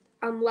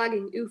 I'm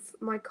lagging. Oof,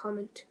 my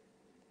comment.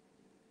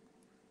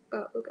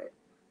 Oh, okay.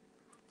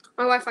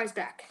 My Wi-Fi's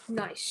back.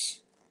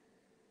 Nice.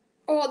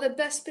 Oh, the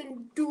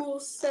Bespin dual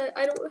set.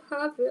 I don't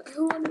have it. I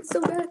want it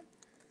so bad.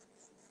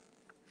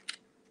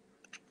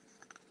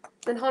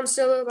 Then Han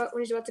Solo,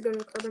 when he's about to go to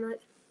the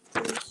Carbonite.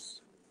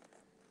 Yes.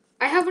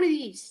 I have one of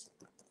these.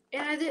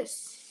 And I have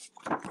this.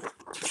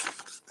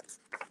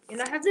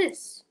 And I have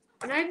this.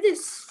 And I have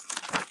this.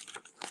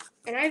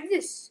 And I have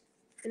this.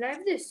 And I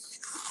have this.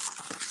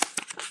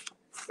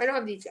 I don't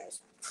have these guys.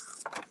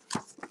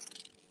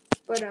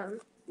 But,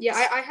 yeah,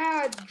 I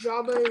had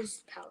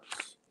Jabba's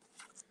Palace,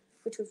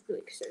 which was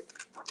really exciting.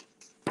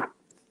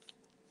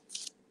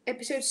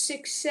 Episode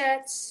 6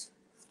 sets.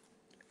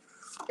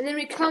 And then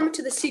we come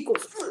to the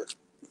sequels.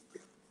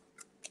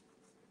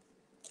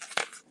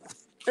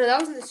 No, that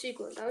wasn't the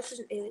sequel. That was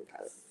just an alien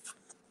pilot.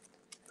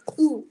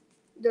 Ooh,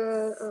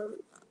 the,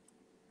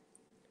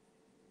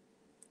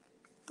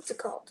 what's it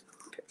called?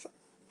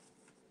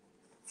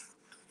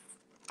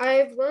 I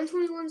have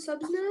 121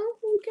 subs now.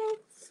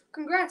 Okay.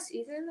 Congrats,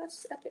 Ethan.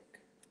 That's epic.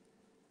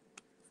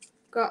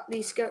 Got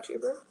the Scout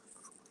Trooper.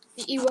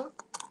 The Ewok.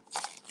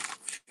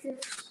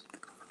 Yes.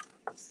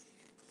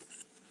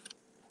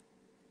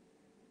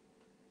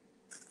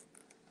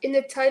 In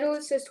the title,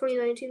 it says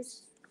 2019.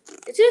 Is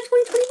it a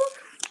 2020 book?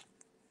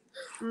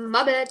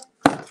 My bad.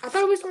 I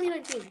thought it was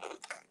 2019.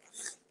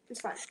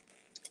 It's fine.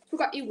 We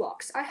got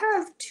Ewoks. I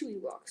have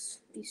 2 Ewoks.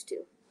 These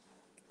 2.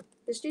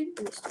 This dude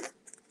and this dude.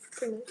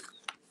 Pretty nice.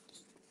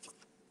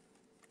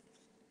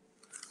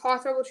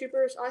 Hoth Rebel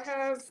Troopers. I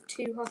have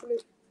 2 Hoth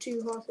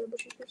Rebel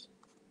Troopers.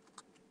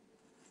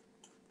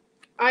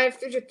 I have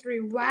 3.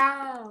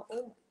 Wow.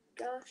 Oh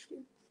my gosh,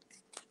 dude.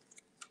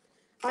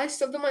 I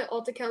subbed on my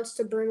alt accounts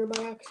to Burner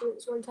by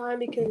accident one time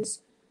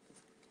because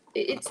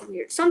it's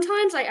weird.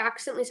 Sometimes I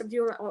accidentally sub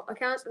you on my alt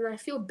accounts and I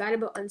feel bad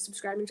about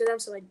unsubscribing to them,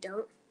 so I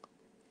don't.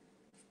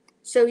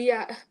 So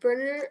yeah,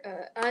 Burner,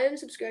 I am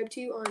subscribed to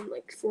you on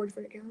like 4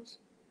 different accounts.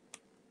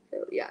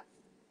 So yeah,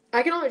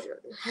 I can always.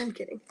 I'm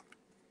kidding.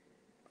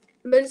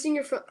 Imagine seeing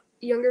your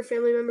younger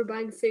family member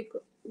buying fake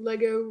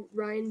Lego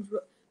Ryan's.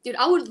 Dude,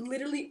 I would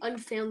literally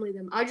unfamily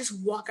them. I'd just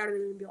walk out of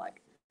them and be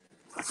like,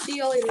 "See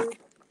y'all later."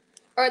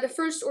 All right, the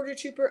First Order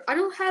Trooper. I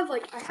don't have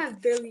I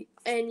have barely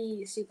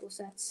any sequel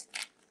sets.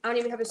 I don't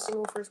even have a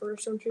single First Order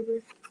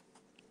Stormtrooper.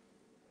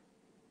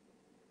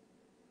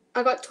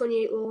 I got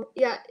 28 little.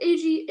 Yeah,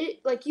 AG.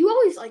 You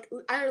always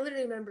I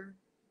literally remember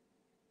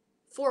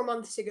 4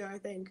 months ago, I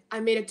think I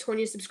made a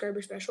 20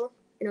 subscriber special,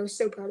 and I was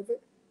so proud of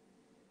it.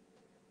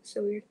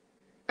 So weird.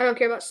 I don't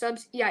care about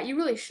subs. Yeah, you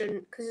really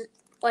shouldn't, because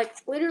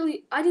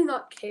literally, I do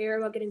not care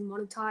about getting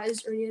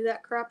monetized or any of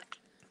that crap.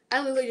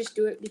 I literally just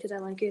do it because I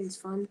like it and it's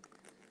fun.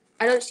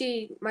 I don't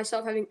see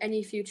myself having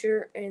any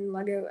future in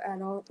Lego at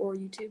all or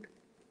YouTube.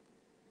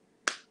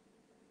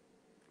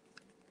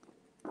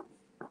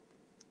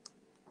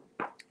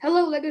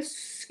 Hello, Lego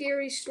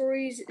Scary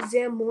Stories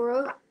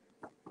Zamora.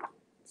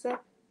 What's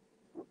that?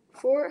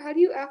 How do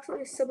you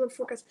accidentally sub on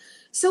forecast?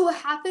 So what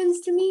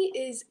happens to me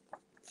is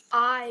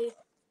I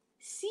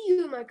see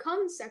you in my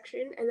comment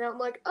section and I'm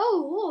like,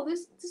 oh, whoa,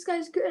 this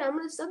guy's good. I'm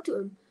going to sub to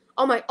him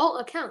on my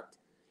alt account.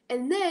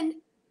 And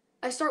then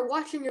I start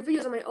watching your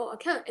videos on my alt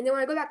account. And then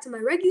when I go back to my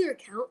regular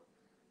account,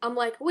 I'm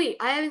like, wait,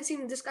 I haven't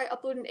seen this guy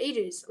upload in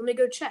ages. Let me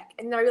go check.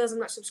 And then I realize I'm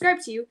not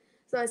subscribed to you.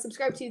 So I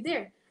subscribe to you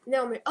there. And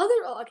then on my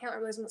other alt account, I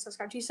realize I'm not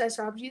subscribed to you. So I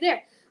subscribe to you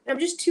there. And I'm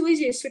just too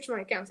lazy to switch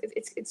my accounts.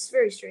 It's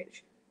very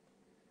strange.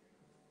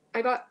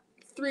 I got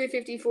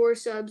 354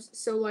 subs.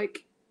 So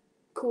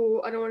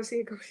cool. I don't want to see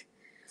it go.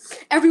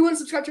 Everyone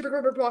subscribe to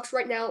Brick Box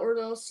right now, or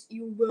else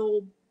you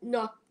will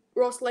not.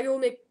 Or else Lego will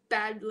make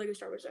bad Lego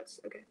Star Wars sets.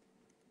 Okay.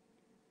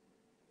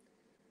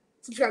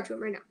 Subscribe to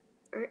him right now.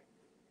 Alright?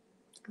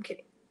 I'm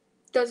kidding.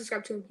 Don't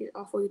subscribe to him. He's an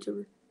awful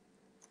YouTuber.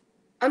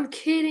 I'm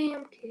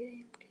kidding.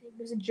 kidding.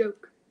 It was a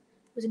joke.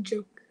 It was a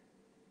joke.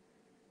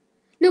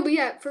 No, but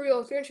yeah, for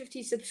real,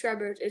 350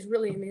 subscribers is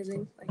really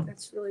amazing. Like,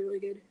 that's really, really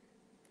good.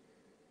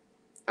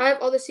 I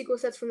have all the sequel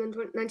sets from the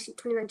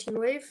 2019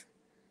 wave.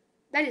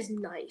 That is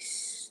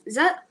nice. Is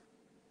that...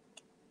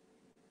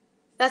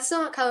 That's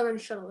not Kylo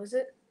Ren's shuttle, is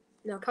it?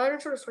 No, Kylo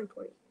Ren's shuttle is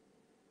 2020.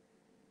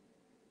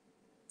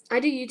 I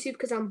do YouTube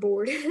because I'm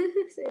bored.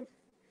 Same.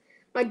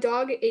 My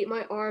dog ate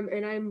my arm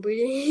and I'm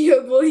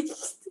bleeding. What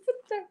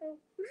the hell?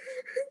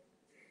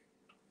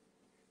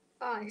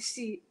 I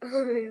see.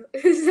 Oh, man.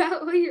 Is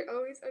that why you're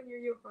always on your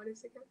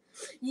Johannes account?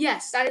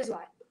 Yes, that is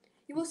why.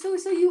 Well, so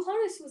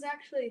Johannes was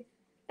actually...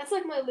 That's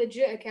like my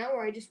legit account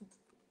where I just...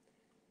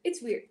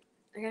 It's weird.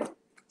 Okay?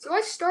 So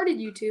I started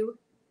YouTube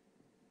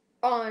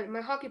on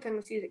my Hockey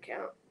Penguins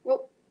account.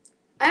 Well,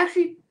 I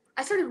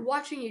started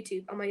watching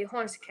YouTube on my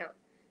Johannes account.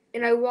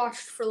 And I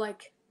watched for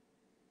like...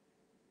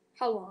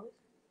 How long?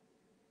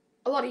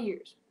 A lot of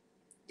years.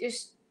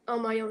 Just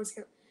on my own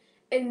account.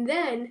 And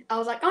then I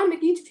was like, I'm going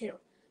to make a YouTube channel.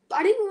 But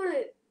I didn't want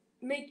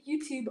to make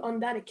YouTube on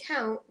that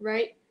account,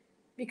 right?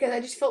 Because I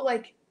just felt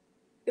like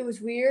it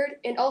was weird.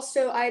 And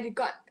also I'd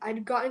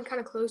gotten kind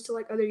of close to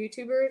like other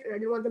YouTubers and I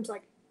didn't want them to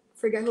like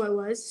forget who I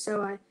was.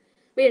 So I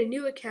made a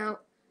new account.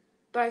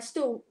 But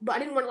I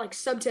didn't want to like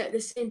sub to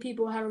the same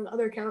people I had on the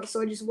other account.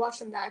 So I just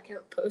watched on that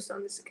account post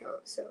on this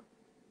account. So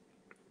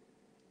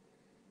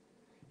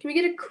can we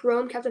get a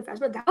Chrome Captain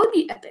Phasma? That would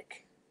be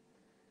epic.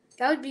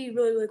 That would be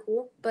really, really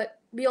cool. But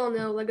we all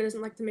know LEGO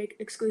doesn't like to make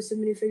exclusive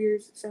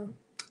minifigures, so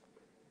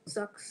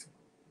sucks.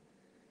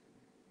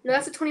 No,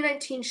 that's a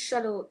 2019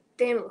 shuttle.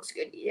 Damn, it looks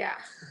good. Yeah.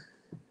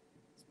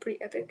 It's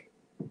pretty epic.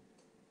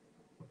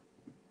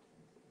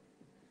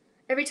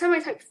 Every time I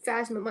type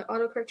Phasma, my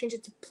autocorrect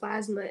changes to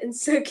Plasma, and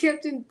so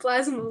Captain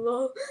Plasma,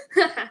 lol.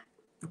 I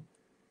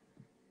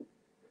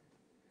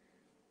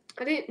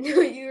didn't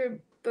know you were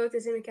both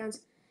the same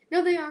accounts.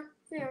 No, they are.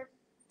 They are.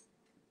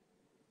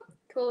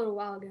 Cool, a little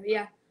while ago,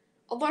 yeah.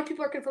 A lot of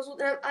people are confused with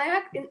that.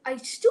 I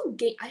still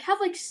gain. I have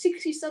like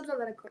 60 subs on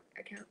that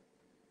account,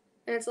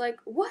 and it's like,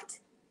 what?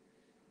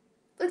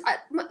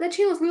 That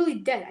channel is literally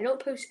dead. I don't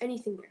post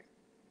anything there.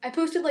 I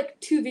posted like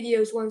 2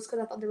 videos once because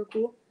I thought they were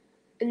cool,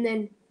 and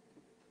then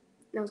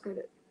that was kind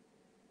of it.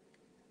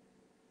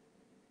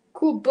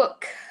 Cool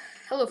book.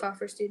 Hello, File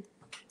First Dude.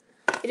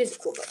 It is a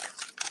cool book.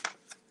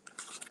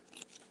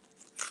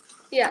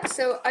 Yeah.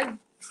 So I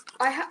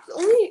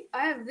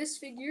have this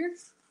figure,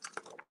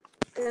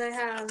 and then I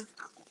have.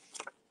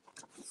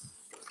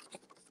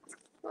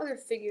 What other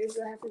figures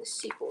do I have from the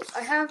sequels?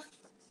 I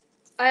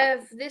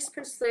have this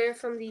Prince Leia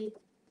from the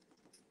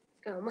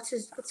what's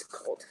it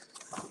called?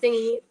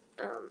 Thingy,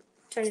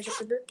 Titan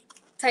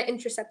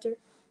Interceptor.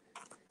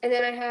 And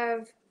then I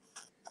have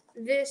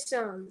this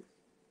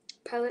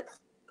pilot.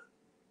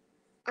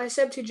 I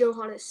said to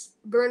Johannes,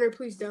 Burner,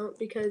 please don't,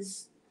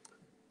 because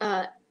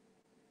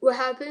what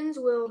happens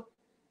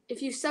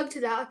if you sub to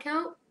that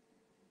account,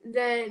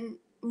 then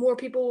more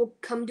people will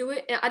come to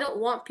it, and I don't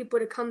want people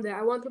to come there.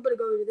 I want people to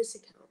go to this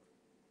account.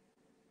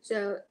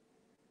 So,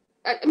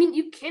 I mean,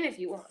 you can if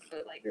you want,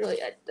 but like really,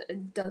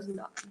 it does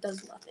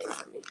nothing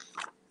for me.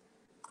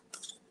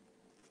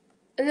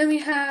 And then we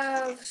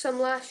have some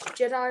Last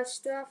Jedi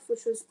stuff,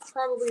 which was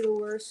probably the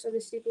worst of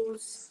the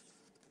sequels.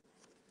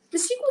 The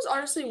sequels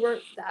honestly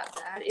weren't that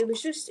bad. It was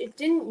just it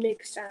didn't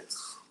make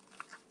sense,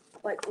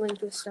 like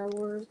linked with Star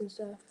Wars and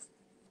stuff.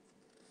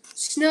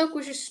 Snoke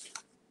was just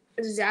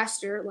a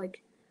disaster.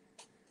 Like,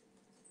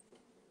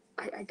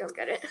 I don't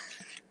get it.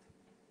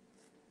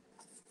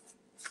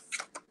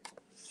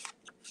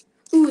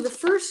 Ooh, the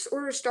First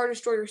Order Star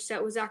Destroyer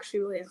set was actually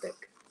really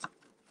epic.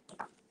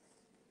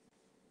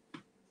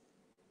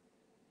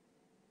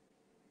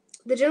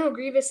 The General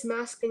Grievous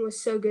mask thing was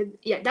so good.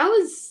 Yeah, that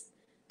was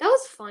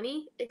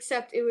funny,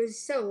 except it was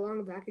so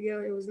long back ago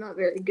and it was not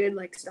very good,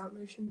 like stop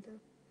motion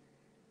though.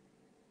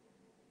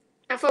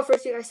 I felt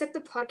first I set the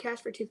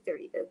podcast for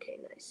 2:30. Okay,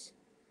 nice.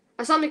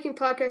 I saw making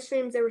podcast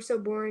streams, they were so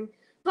boring.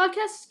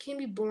 Podcasts can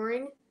be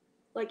boring,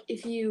 like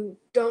if you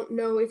don't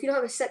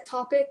have a set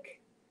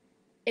topic,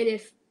 and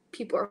if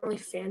people are only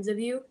fans of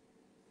you.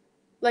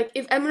 Like,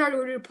 if Eminard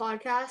were to do a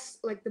podcast,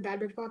 like the Bad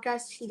Bitch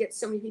podcast, he gets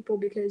so many people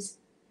because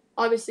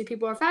obviously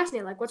people are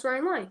fascinated. Like, what's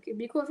Ryan like? It'd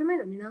be cool if he made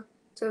him, you know?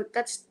 So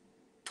that's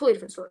a totally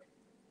different story.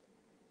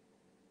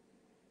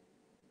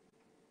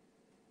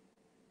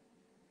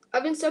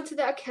 I've been subbed to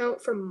that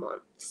account for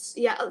months.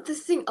 Yeah,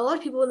 this thing, a lot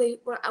of people,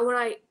 when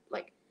I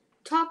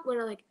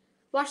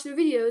watch their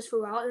videos for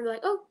a while, and they're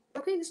like, oh,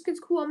 okay, this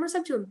kid's cool, I'm gonna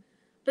sub to him.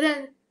 But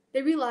then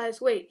they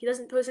realize, wait, he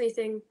doesn't post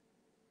anything.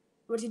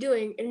 What's he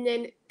doing? And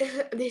then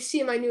they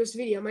see my newest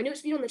video. My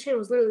newest video on the channel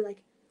is literally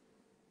like,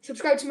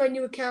 subscribe to my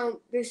new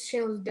account, this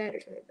channel is dead, or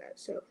something like that.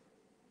 So,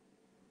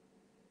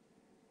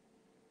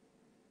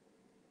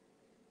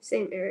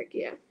 same Eric,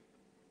 yeah.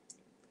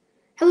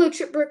 Hello,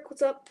 Chipbrick,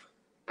 what's up?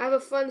 I have a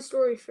fun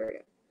story for you.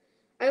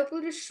 I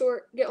uploaded a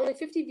short, get only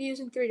 50 views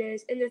in 3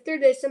 days, and the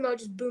third day somehow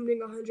just boomed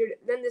in 100.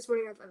 Then this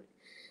morning I found it.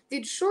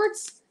 Dude,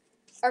 shorts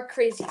are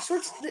crazy.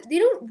 Shorts, they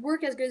don't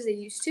work as good as they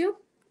used to,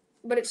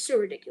 but it's still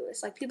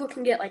ridiculous. Like, people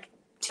can get like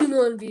 2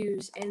 million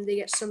views, and they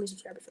get so many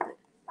subscribers from it.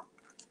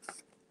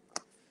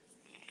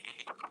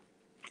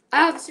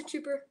 I have a Sith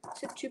Trooper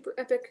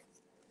epic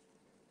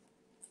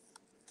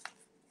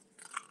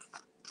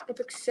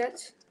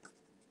set.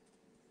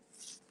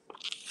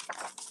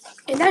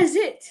 And that is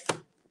it.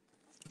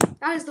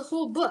 That is the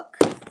whole book.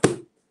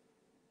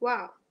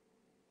 Wow.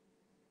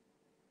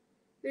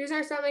 The reason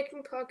I stopped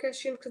making podcast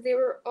streams because they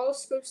were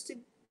supposed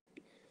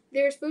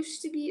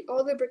to be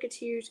all the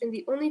Bricketeers, and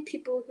the only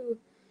people who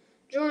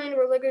joined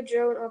were Lego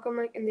Joe and Uncle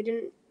Mike, and they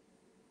didn't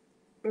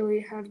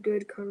really have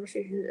good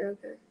conversations.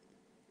 Okay.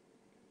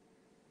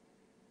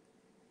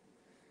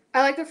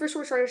 I like the First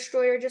World Star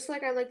Destroyer, just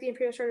like I like the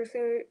Imperial Star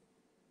Destroyer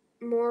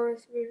more.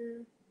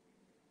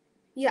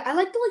 Yeah, I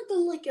like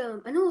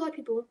the I know a lot of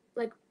people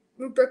like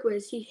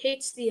Brickwiz. He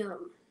hates the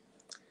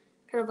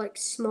kind of like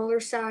smaller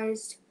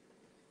sized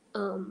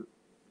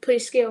play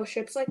scale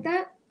ships like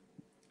that,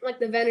 like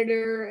the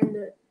Venator and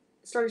the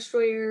Star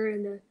Destroyer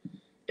and the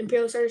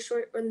Imperial Star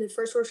Destroyer and the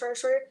First World Star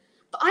Destroyer.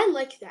 But I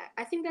like that.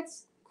 I think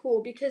that's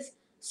cool because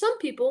some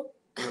people,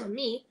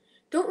 me,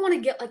 don't want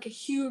to get like a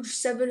huge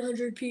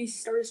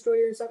 700-piece Star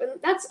Destroyer and stuff, and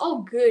that's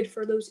all good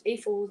for those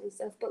AFOLs and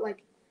stuff. But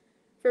like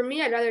for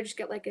me, I'd rather just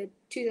get like a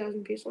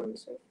 2,000-piece one.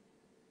 So.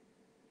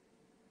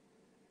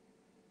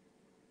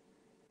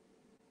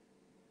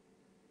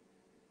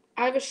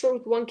 I have a short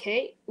with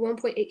 1K,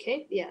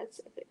 1.8K. Yeah, that's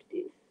epic,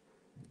 dude.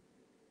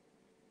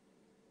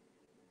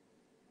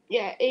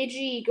 Yeah,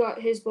 AG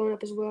got his blown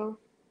up as well.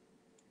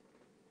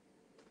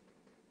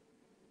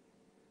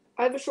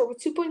 I have a short with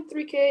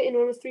 2.3K and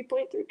one with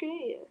 3.3K.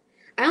 Yeah.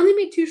 I only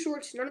made 2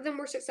 shorts. None of them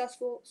were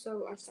successful,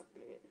 so I stopped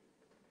doing it.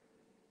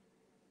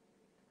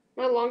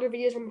 My longer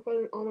videos are more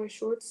popular than all my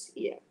shorts.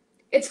 Yeah.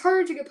 It's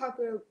harder to get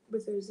popular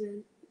with those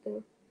then,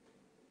 though.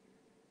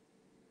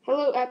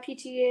 Hello at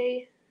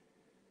PTA.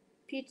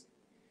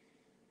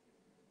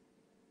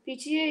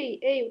 PTA.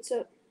 Hey, what's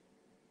up?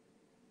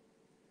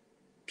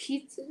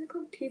 Pizza? Is it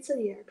called Pizza?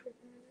 Yeah.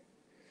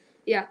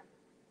 Yeah.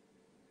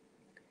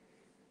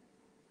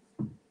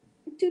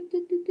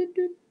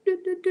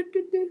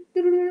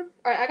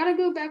 Alright, I gotta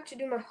go back to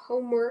do my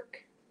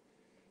homework.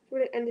 I'm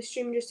gonna end the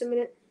stream in just a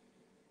minute.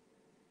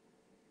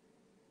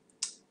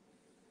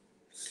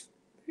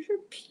 Pretty sure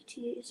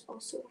PTA is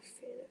also a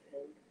fan of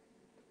him.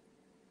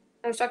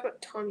 I was talking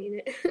about Tommy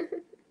in it.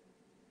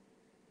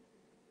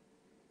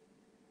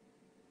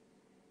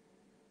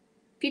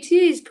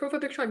 PTA's profile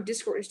picture on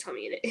Discord is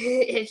Tommy in it.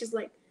 It's just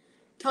like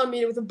Tommy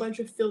in it with a bunch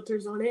of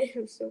filters on it.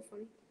 It was so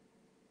funny.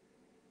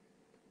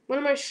 One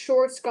of my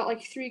shorts got like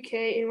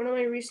 3K, and one of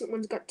my recent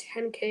ones got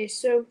 10K.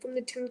 So from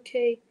the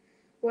 10K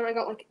one, I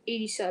got like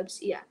 80 subs.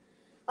 Yeah.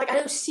 Like I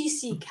know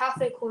CC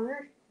Cafe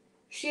Corner.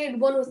 She had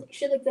like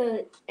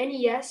the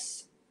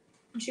NES,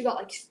 and she got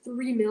like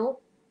 3 mil,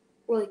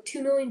 or like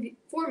 2 million,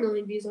 4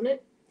 million views on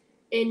it,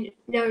 and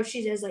now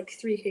she has like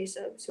 3K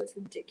subs. So it's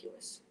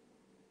ridiculous.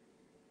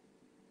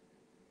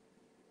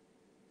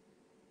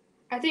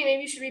 I think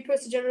maybe you should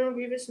repost the General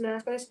Grievous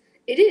mask, guys.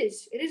 It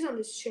is on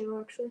this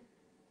channel actually. You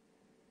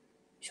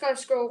just gotta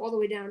scroll all the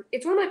way down.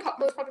 It's one of my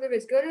most popular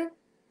videos. Go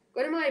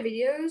to my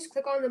videos,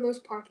 click on the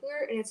most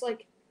popular, and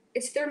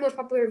it's their most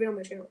popular video on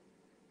my channel.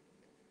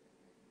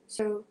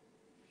 So,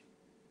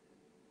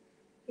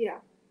 yeah.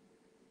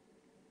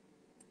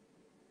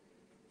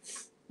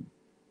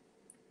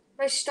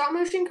 My stop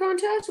motion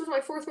contest was my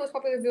 4th most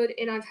popular video,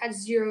 and I've had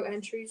 0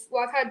 entries.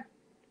 Well, I've had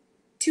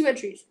 2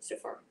 entries so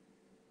far.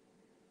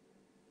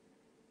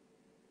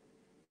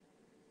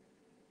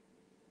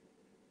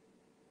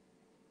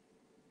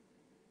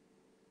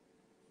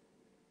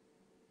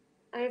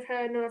 I've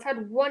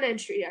had 1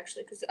 entry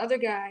actually, because the other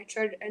guy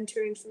tried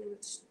entering something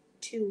that's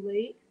too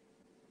late.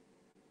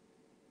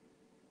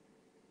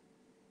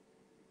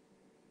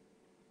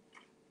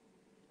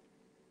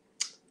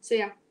 So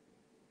yeah.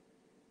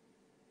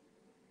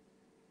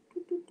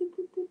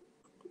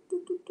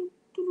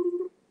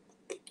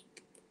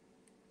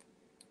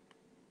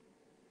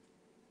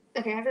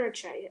 Okay, I haven't read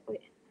chat yet.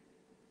 Wait.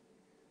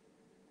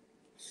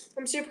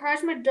 I'm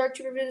surprised my Dark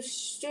Trooper video is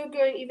still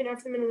going even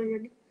after the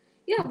minimum.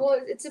 Yeah, well,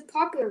 it's a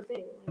popular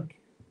thing.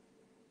 Like,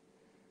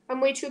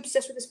 I'm way too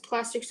obsessed with this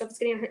plastic stuff that's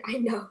getting out here. I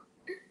know.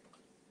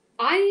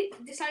 I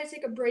decided to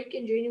take a break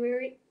in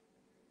January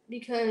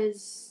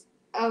because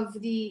of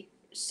the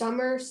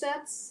summer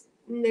sets.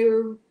 When they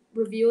were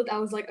revealed, I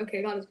was like,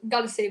 okay,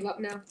 gotta save up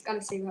now.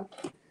 Gotta save up.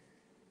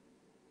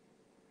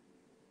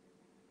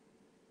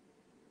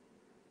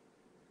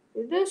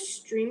 Did the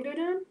stream go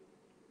down?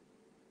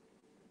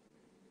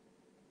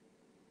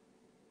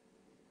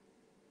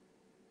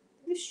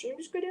 Did the stream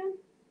just go down?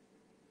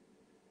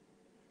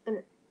 I don't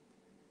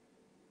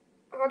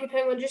know. Rocky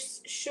Penguin,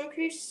 just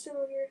showcase some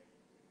of your...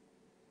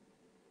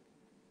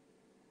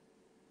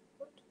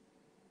 What?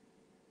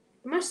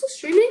 Am I still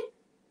streaming?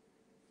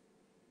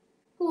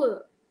 Hold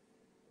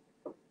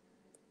up.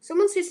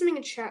 Someone say something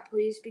in chat,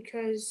 please,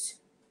 because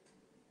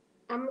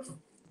I'm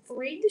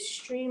afraid the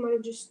stream might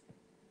have just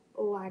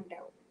lagged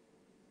out.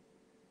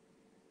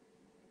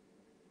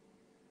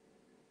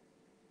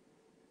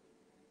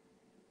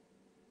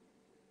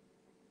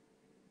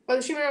 Oh,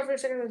 the stream went out for a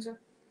second. So.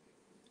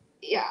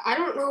 Yeah, I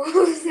don't know what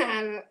was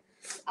that.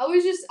 I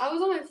was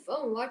on my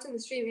phone watching the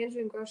stream,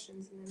 answering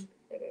questions, and then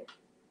okay.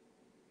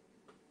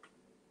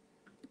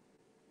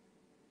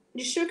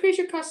 Just showcase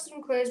your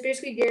custom clothes,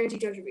 basically guarantee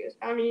judge reviews.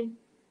 I mean,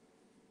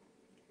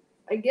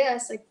 I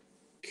guess I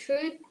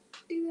could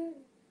do that.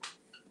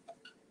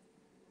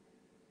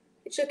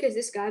 It showcase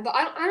this guy, but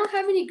I don't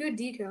have any good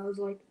decals.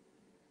 Like,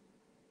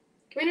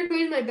 Commander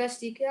Cody is my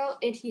best decal,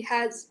 and he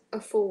has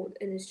a fold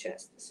in his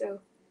chest,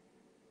 so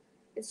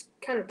it's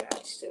kind of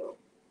bad still.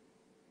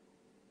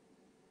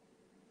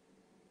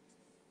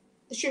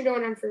 The stream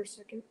going on for a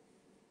second.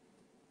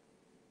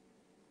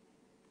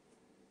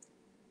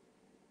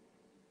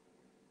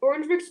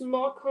 Orangebrick's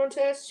mock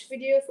contest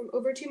video from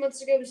over 2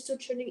 months ago is still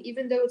trending,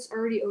 even though it's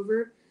already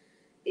over.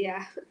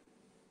 Yeah.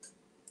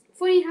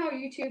 Funny how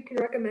YouTube can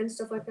recommend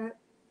stuff like that.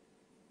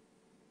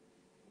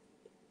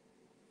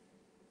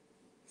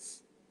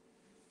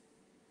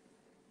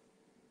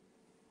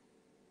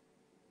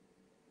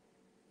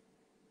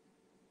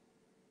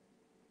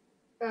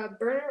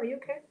 Burner, are you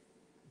okay?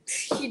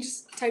 He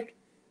just typed,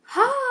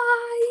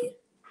 "Hi."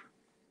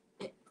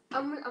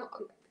 I'm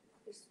okay.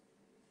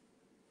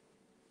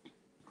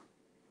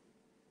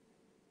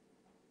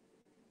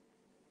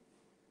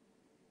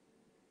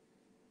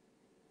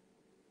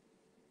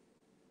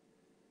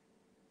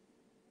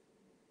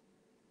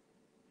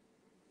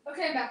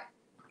 I'm back.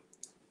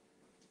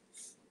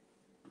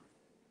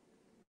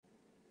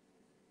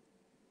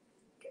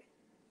 Okay.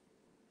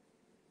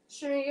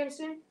 Sure, you guys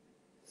soon?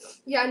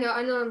 Yeah, I know.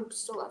 I'm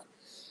still live.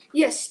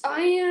 Yes,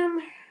 I am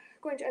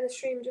going to end the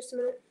stream in just a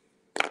minute.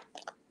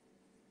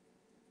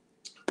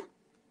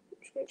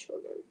 My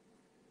children.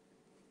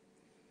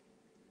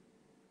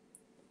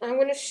 I'm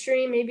gonna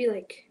stream maybe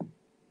like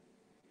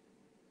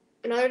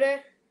another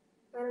day.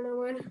 I don't know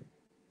when.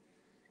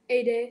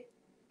 A day.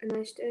 A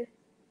nice day.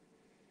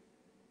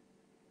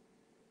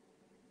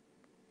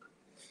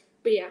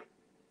 But yeah.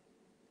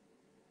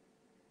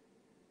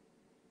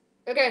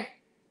 Okay,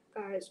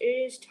 guys, it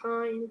is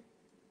time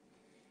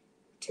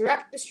to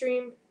wrap the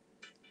stream.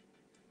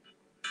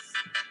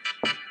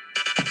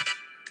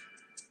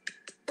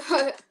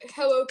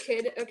 Hello,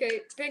 kid.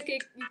 Okay,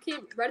 Pancake, you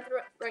came right at the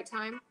right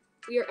time.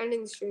 We are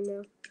ending the stream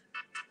now.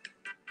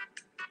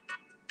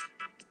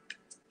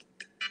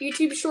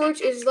 YouTube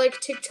Shorts is like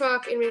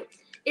TikTok, and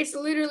it's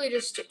literally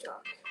just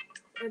TikTok.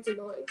 That's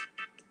annoying.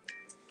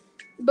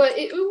 But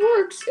it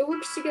works. It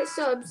works to get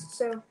subs,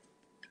 so.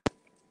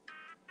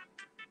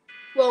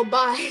 Well,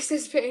 bye,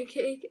 says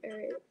Pancake.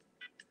 Alright.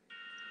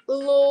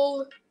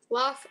 Lol.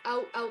 Laugh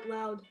out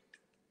loud,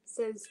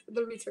 says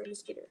the return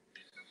mosquito.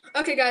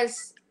 Okay,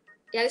 guys.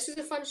 Yeah, this was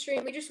a fun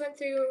stream. We just went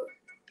through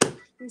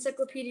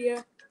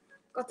encyclopedia.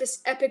 Got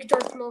this epic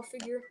Darth Maul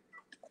figure.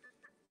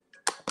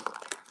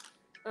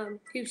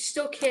 Who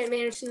still can't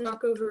manage to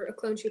knock over a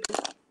clone trooper.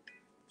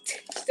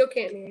 Still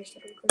can't manage to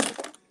knock over a clone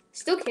trooper.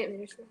 Still can't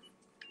manage to.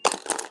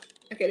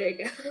 Okay, there you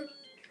go.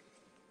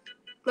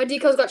 My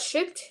decals got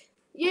shipped.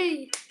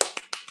 Yay!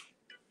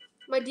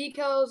 My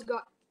decals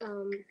got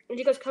my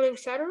decals coming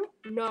Saturday.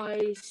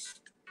 Nice.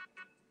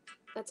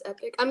 That's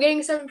epic. I'm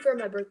getting 7 for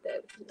my birthday,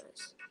 which is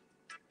nice.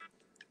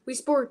 We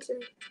sports.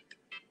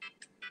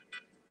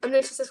 I'm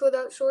not successful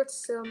without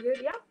shorts, so I'm good.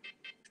 Yeah.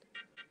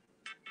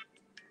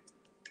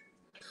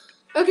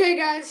 Okay,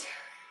 guys,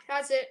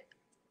 that's it.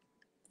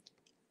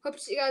 Hope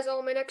to see you guys all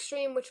in my next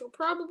stream, which will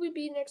probably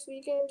be next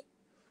weekend.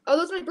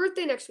 Although it's my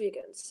birthday next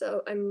weekend,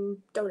 so I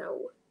don't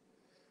know.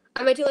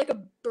 I might do like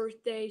a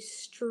birthday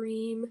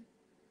stream.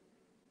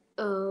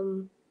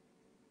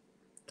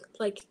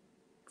 Like,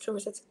 so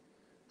much that's.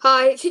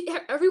 Hi,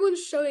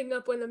 everyone's showing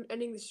up when I'm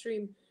ending the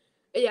stream.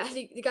 Yeah,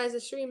 the guys, the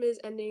stream is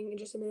ending in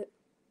just a minute.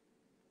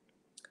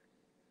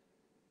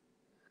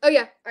 Oh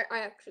yeah, I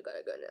actually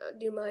gotta go now.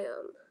 Do my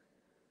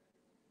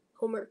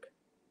homework.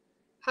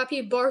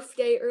 Happy barf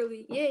day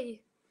early,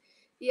 yay!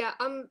 Yeah,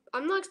 I'm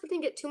not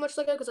expecting to get too much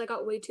Lego because I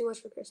got way too much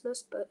for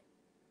Christmas, but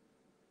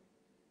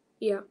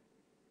yeah.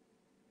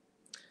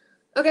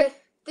 Okay,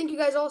 thank you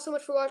guys all so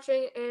much for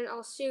watching, and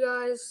I'll see you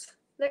guys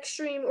next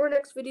stream or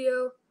next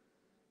video.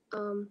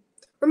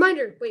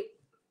 Reminder, wait,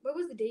 what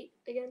was the date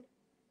again?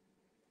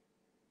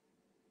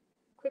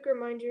 Quick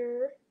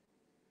reminder.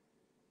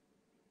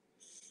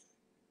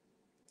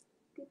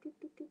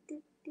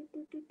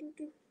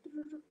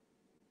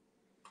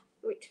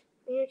 Wait,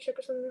 I need to check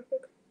something real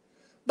quick.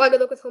 Bye, good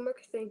luck with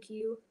homework. Thank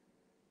you.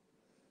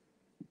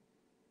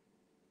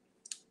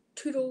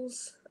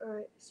 Toodles.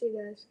 Alright, see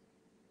you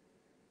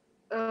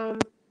guys.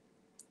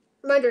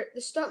 Reminder,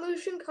 the stop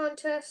motion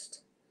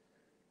contest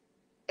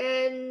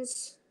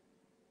ends.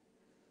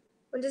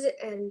 When does it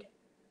end?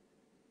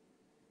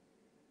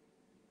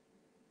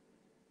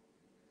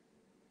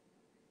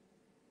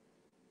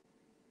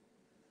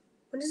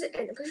 When does it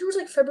end? I'm pretty sure it was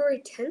like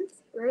February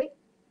 10th, right?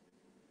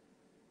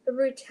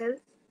 February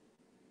 10th.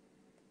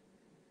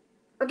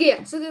 Okay,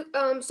 yeah. So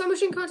the stop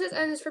motion contest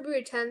ends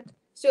February 10th.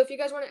 So if you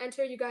guys want to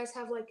enter, you guys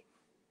have like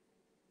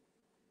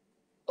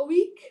a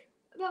week,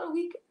 about a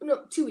week,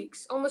 no, 2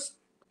 weeks, almost,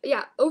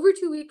 yeah, over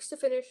 2 weeks to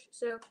finish.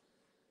 So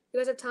you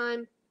guys have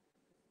time.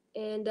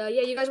 And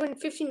yeah, you guys win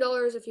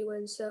 $15 if you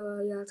win. So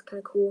yeah, that's kind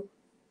of cool.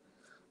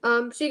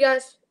 See you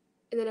guys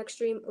in the next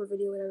stream or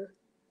video, whatever.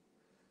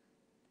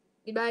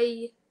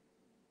 Goodbye.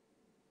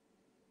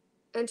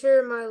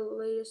 Enter my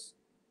latest.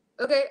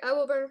 Okay, I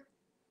will burn.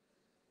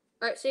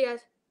 All right, see you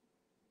guys.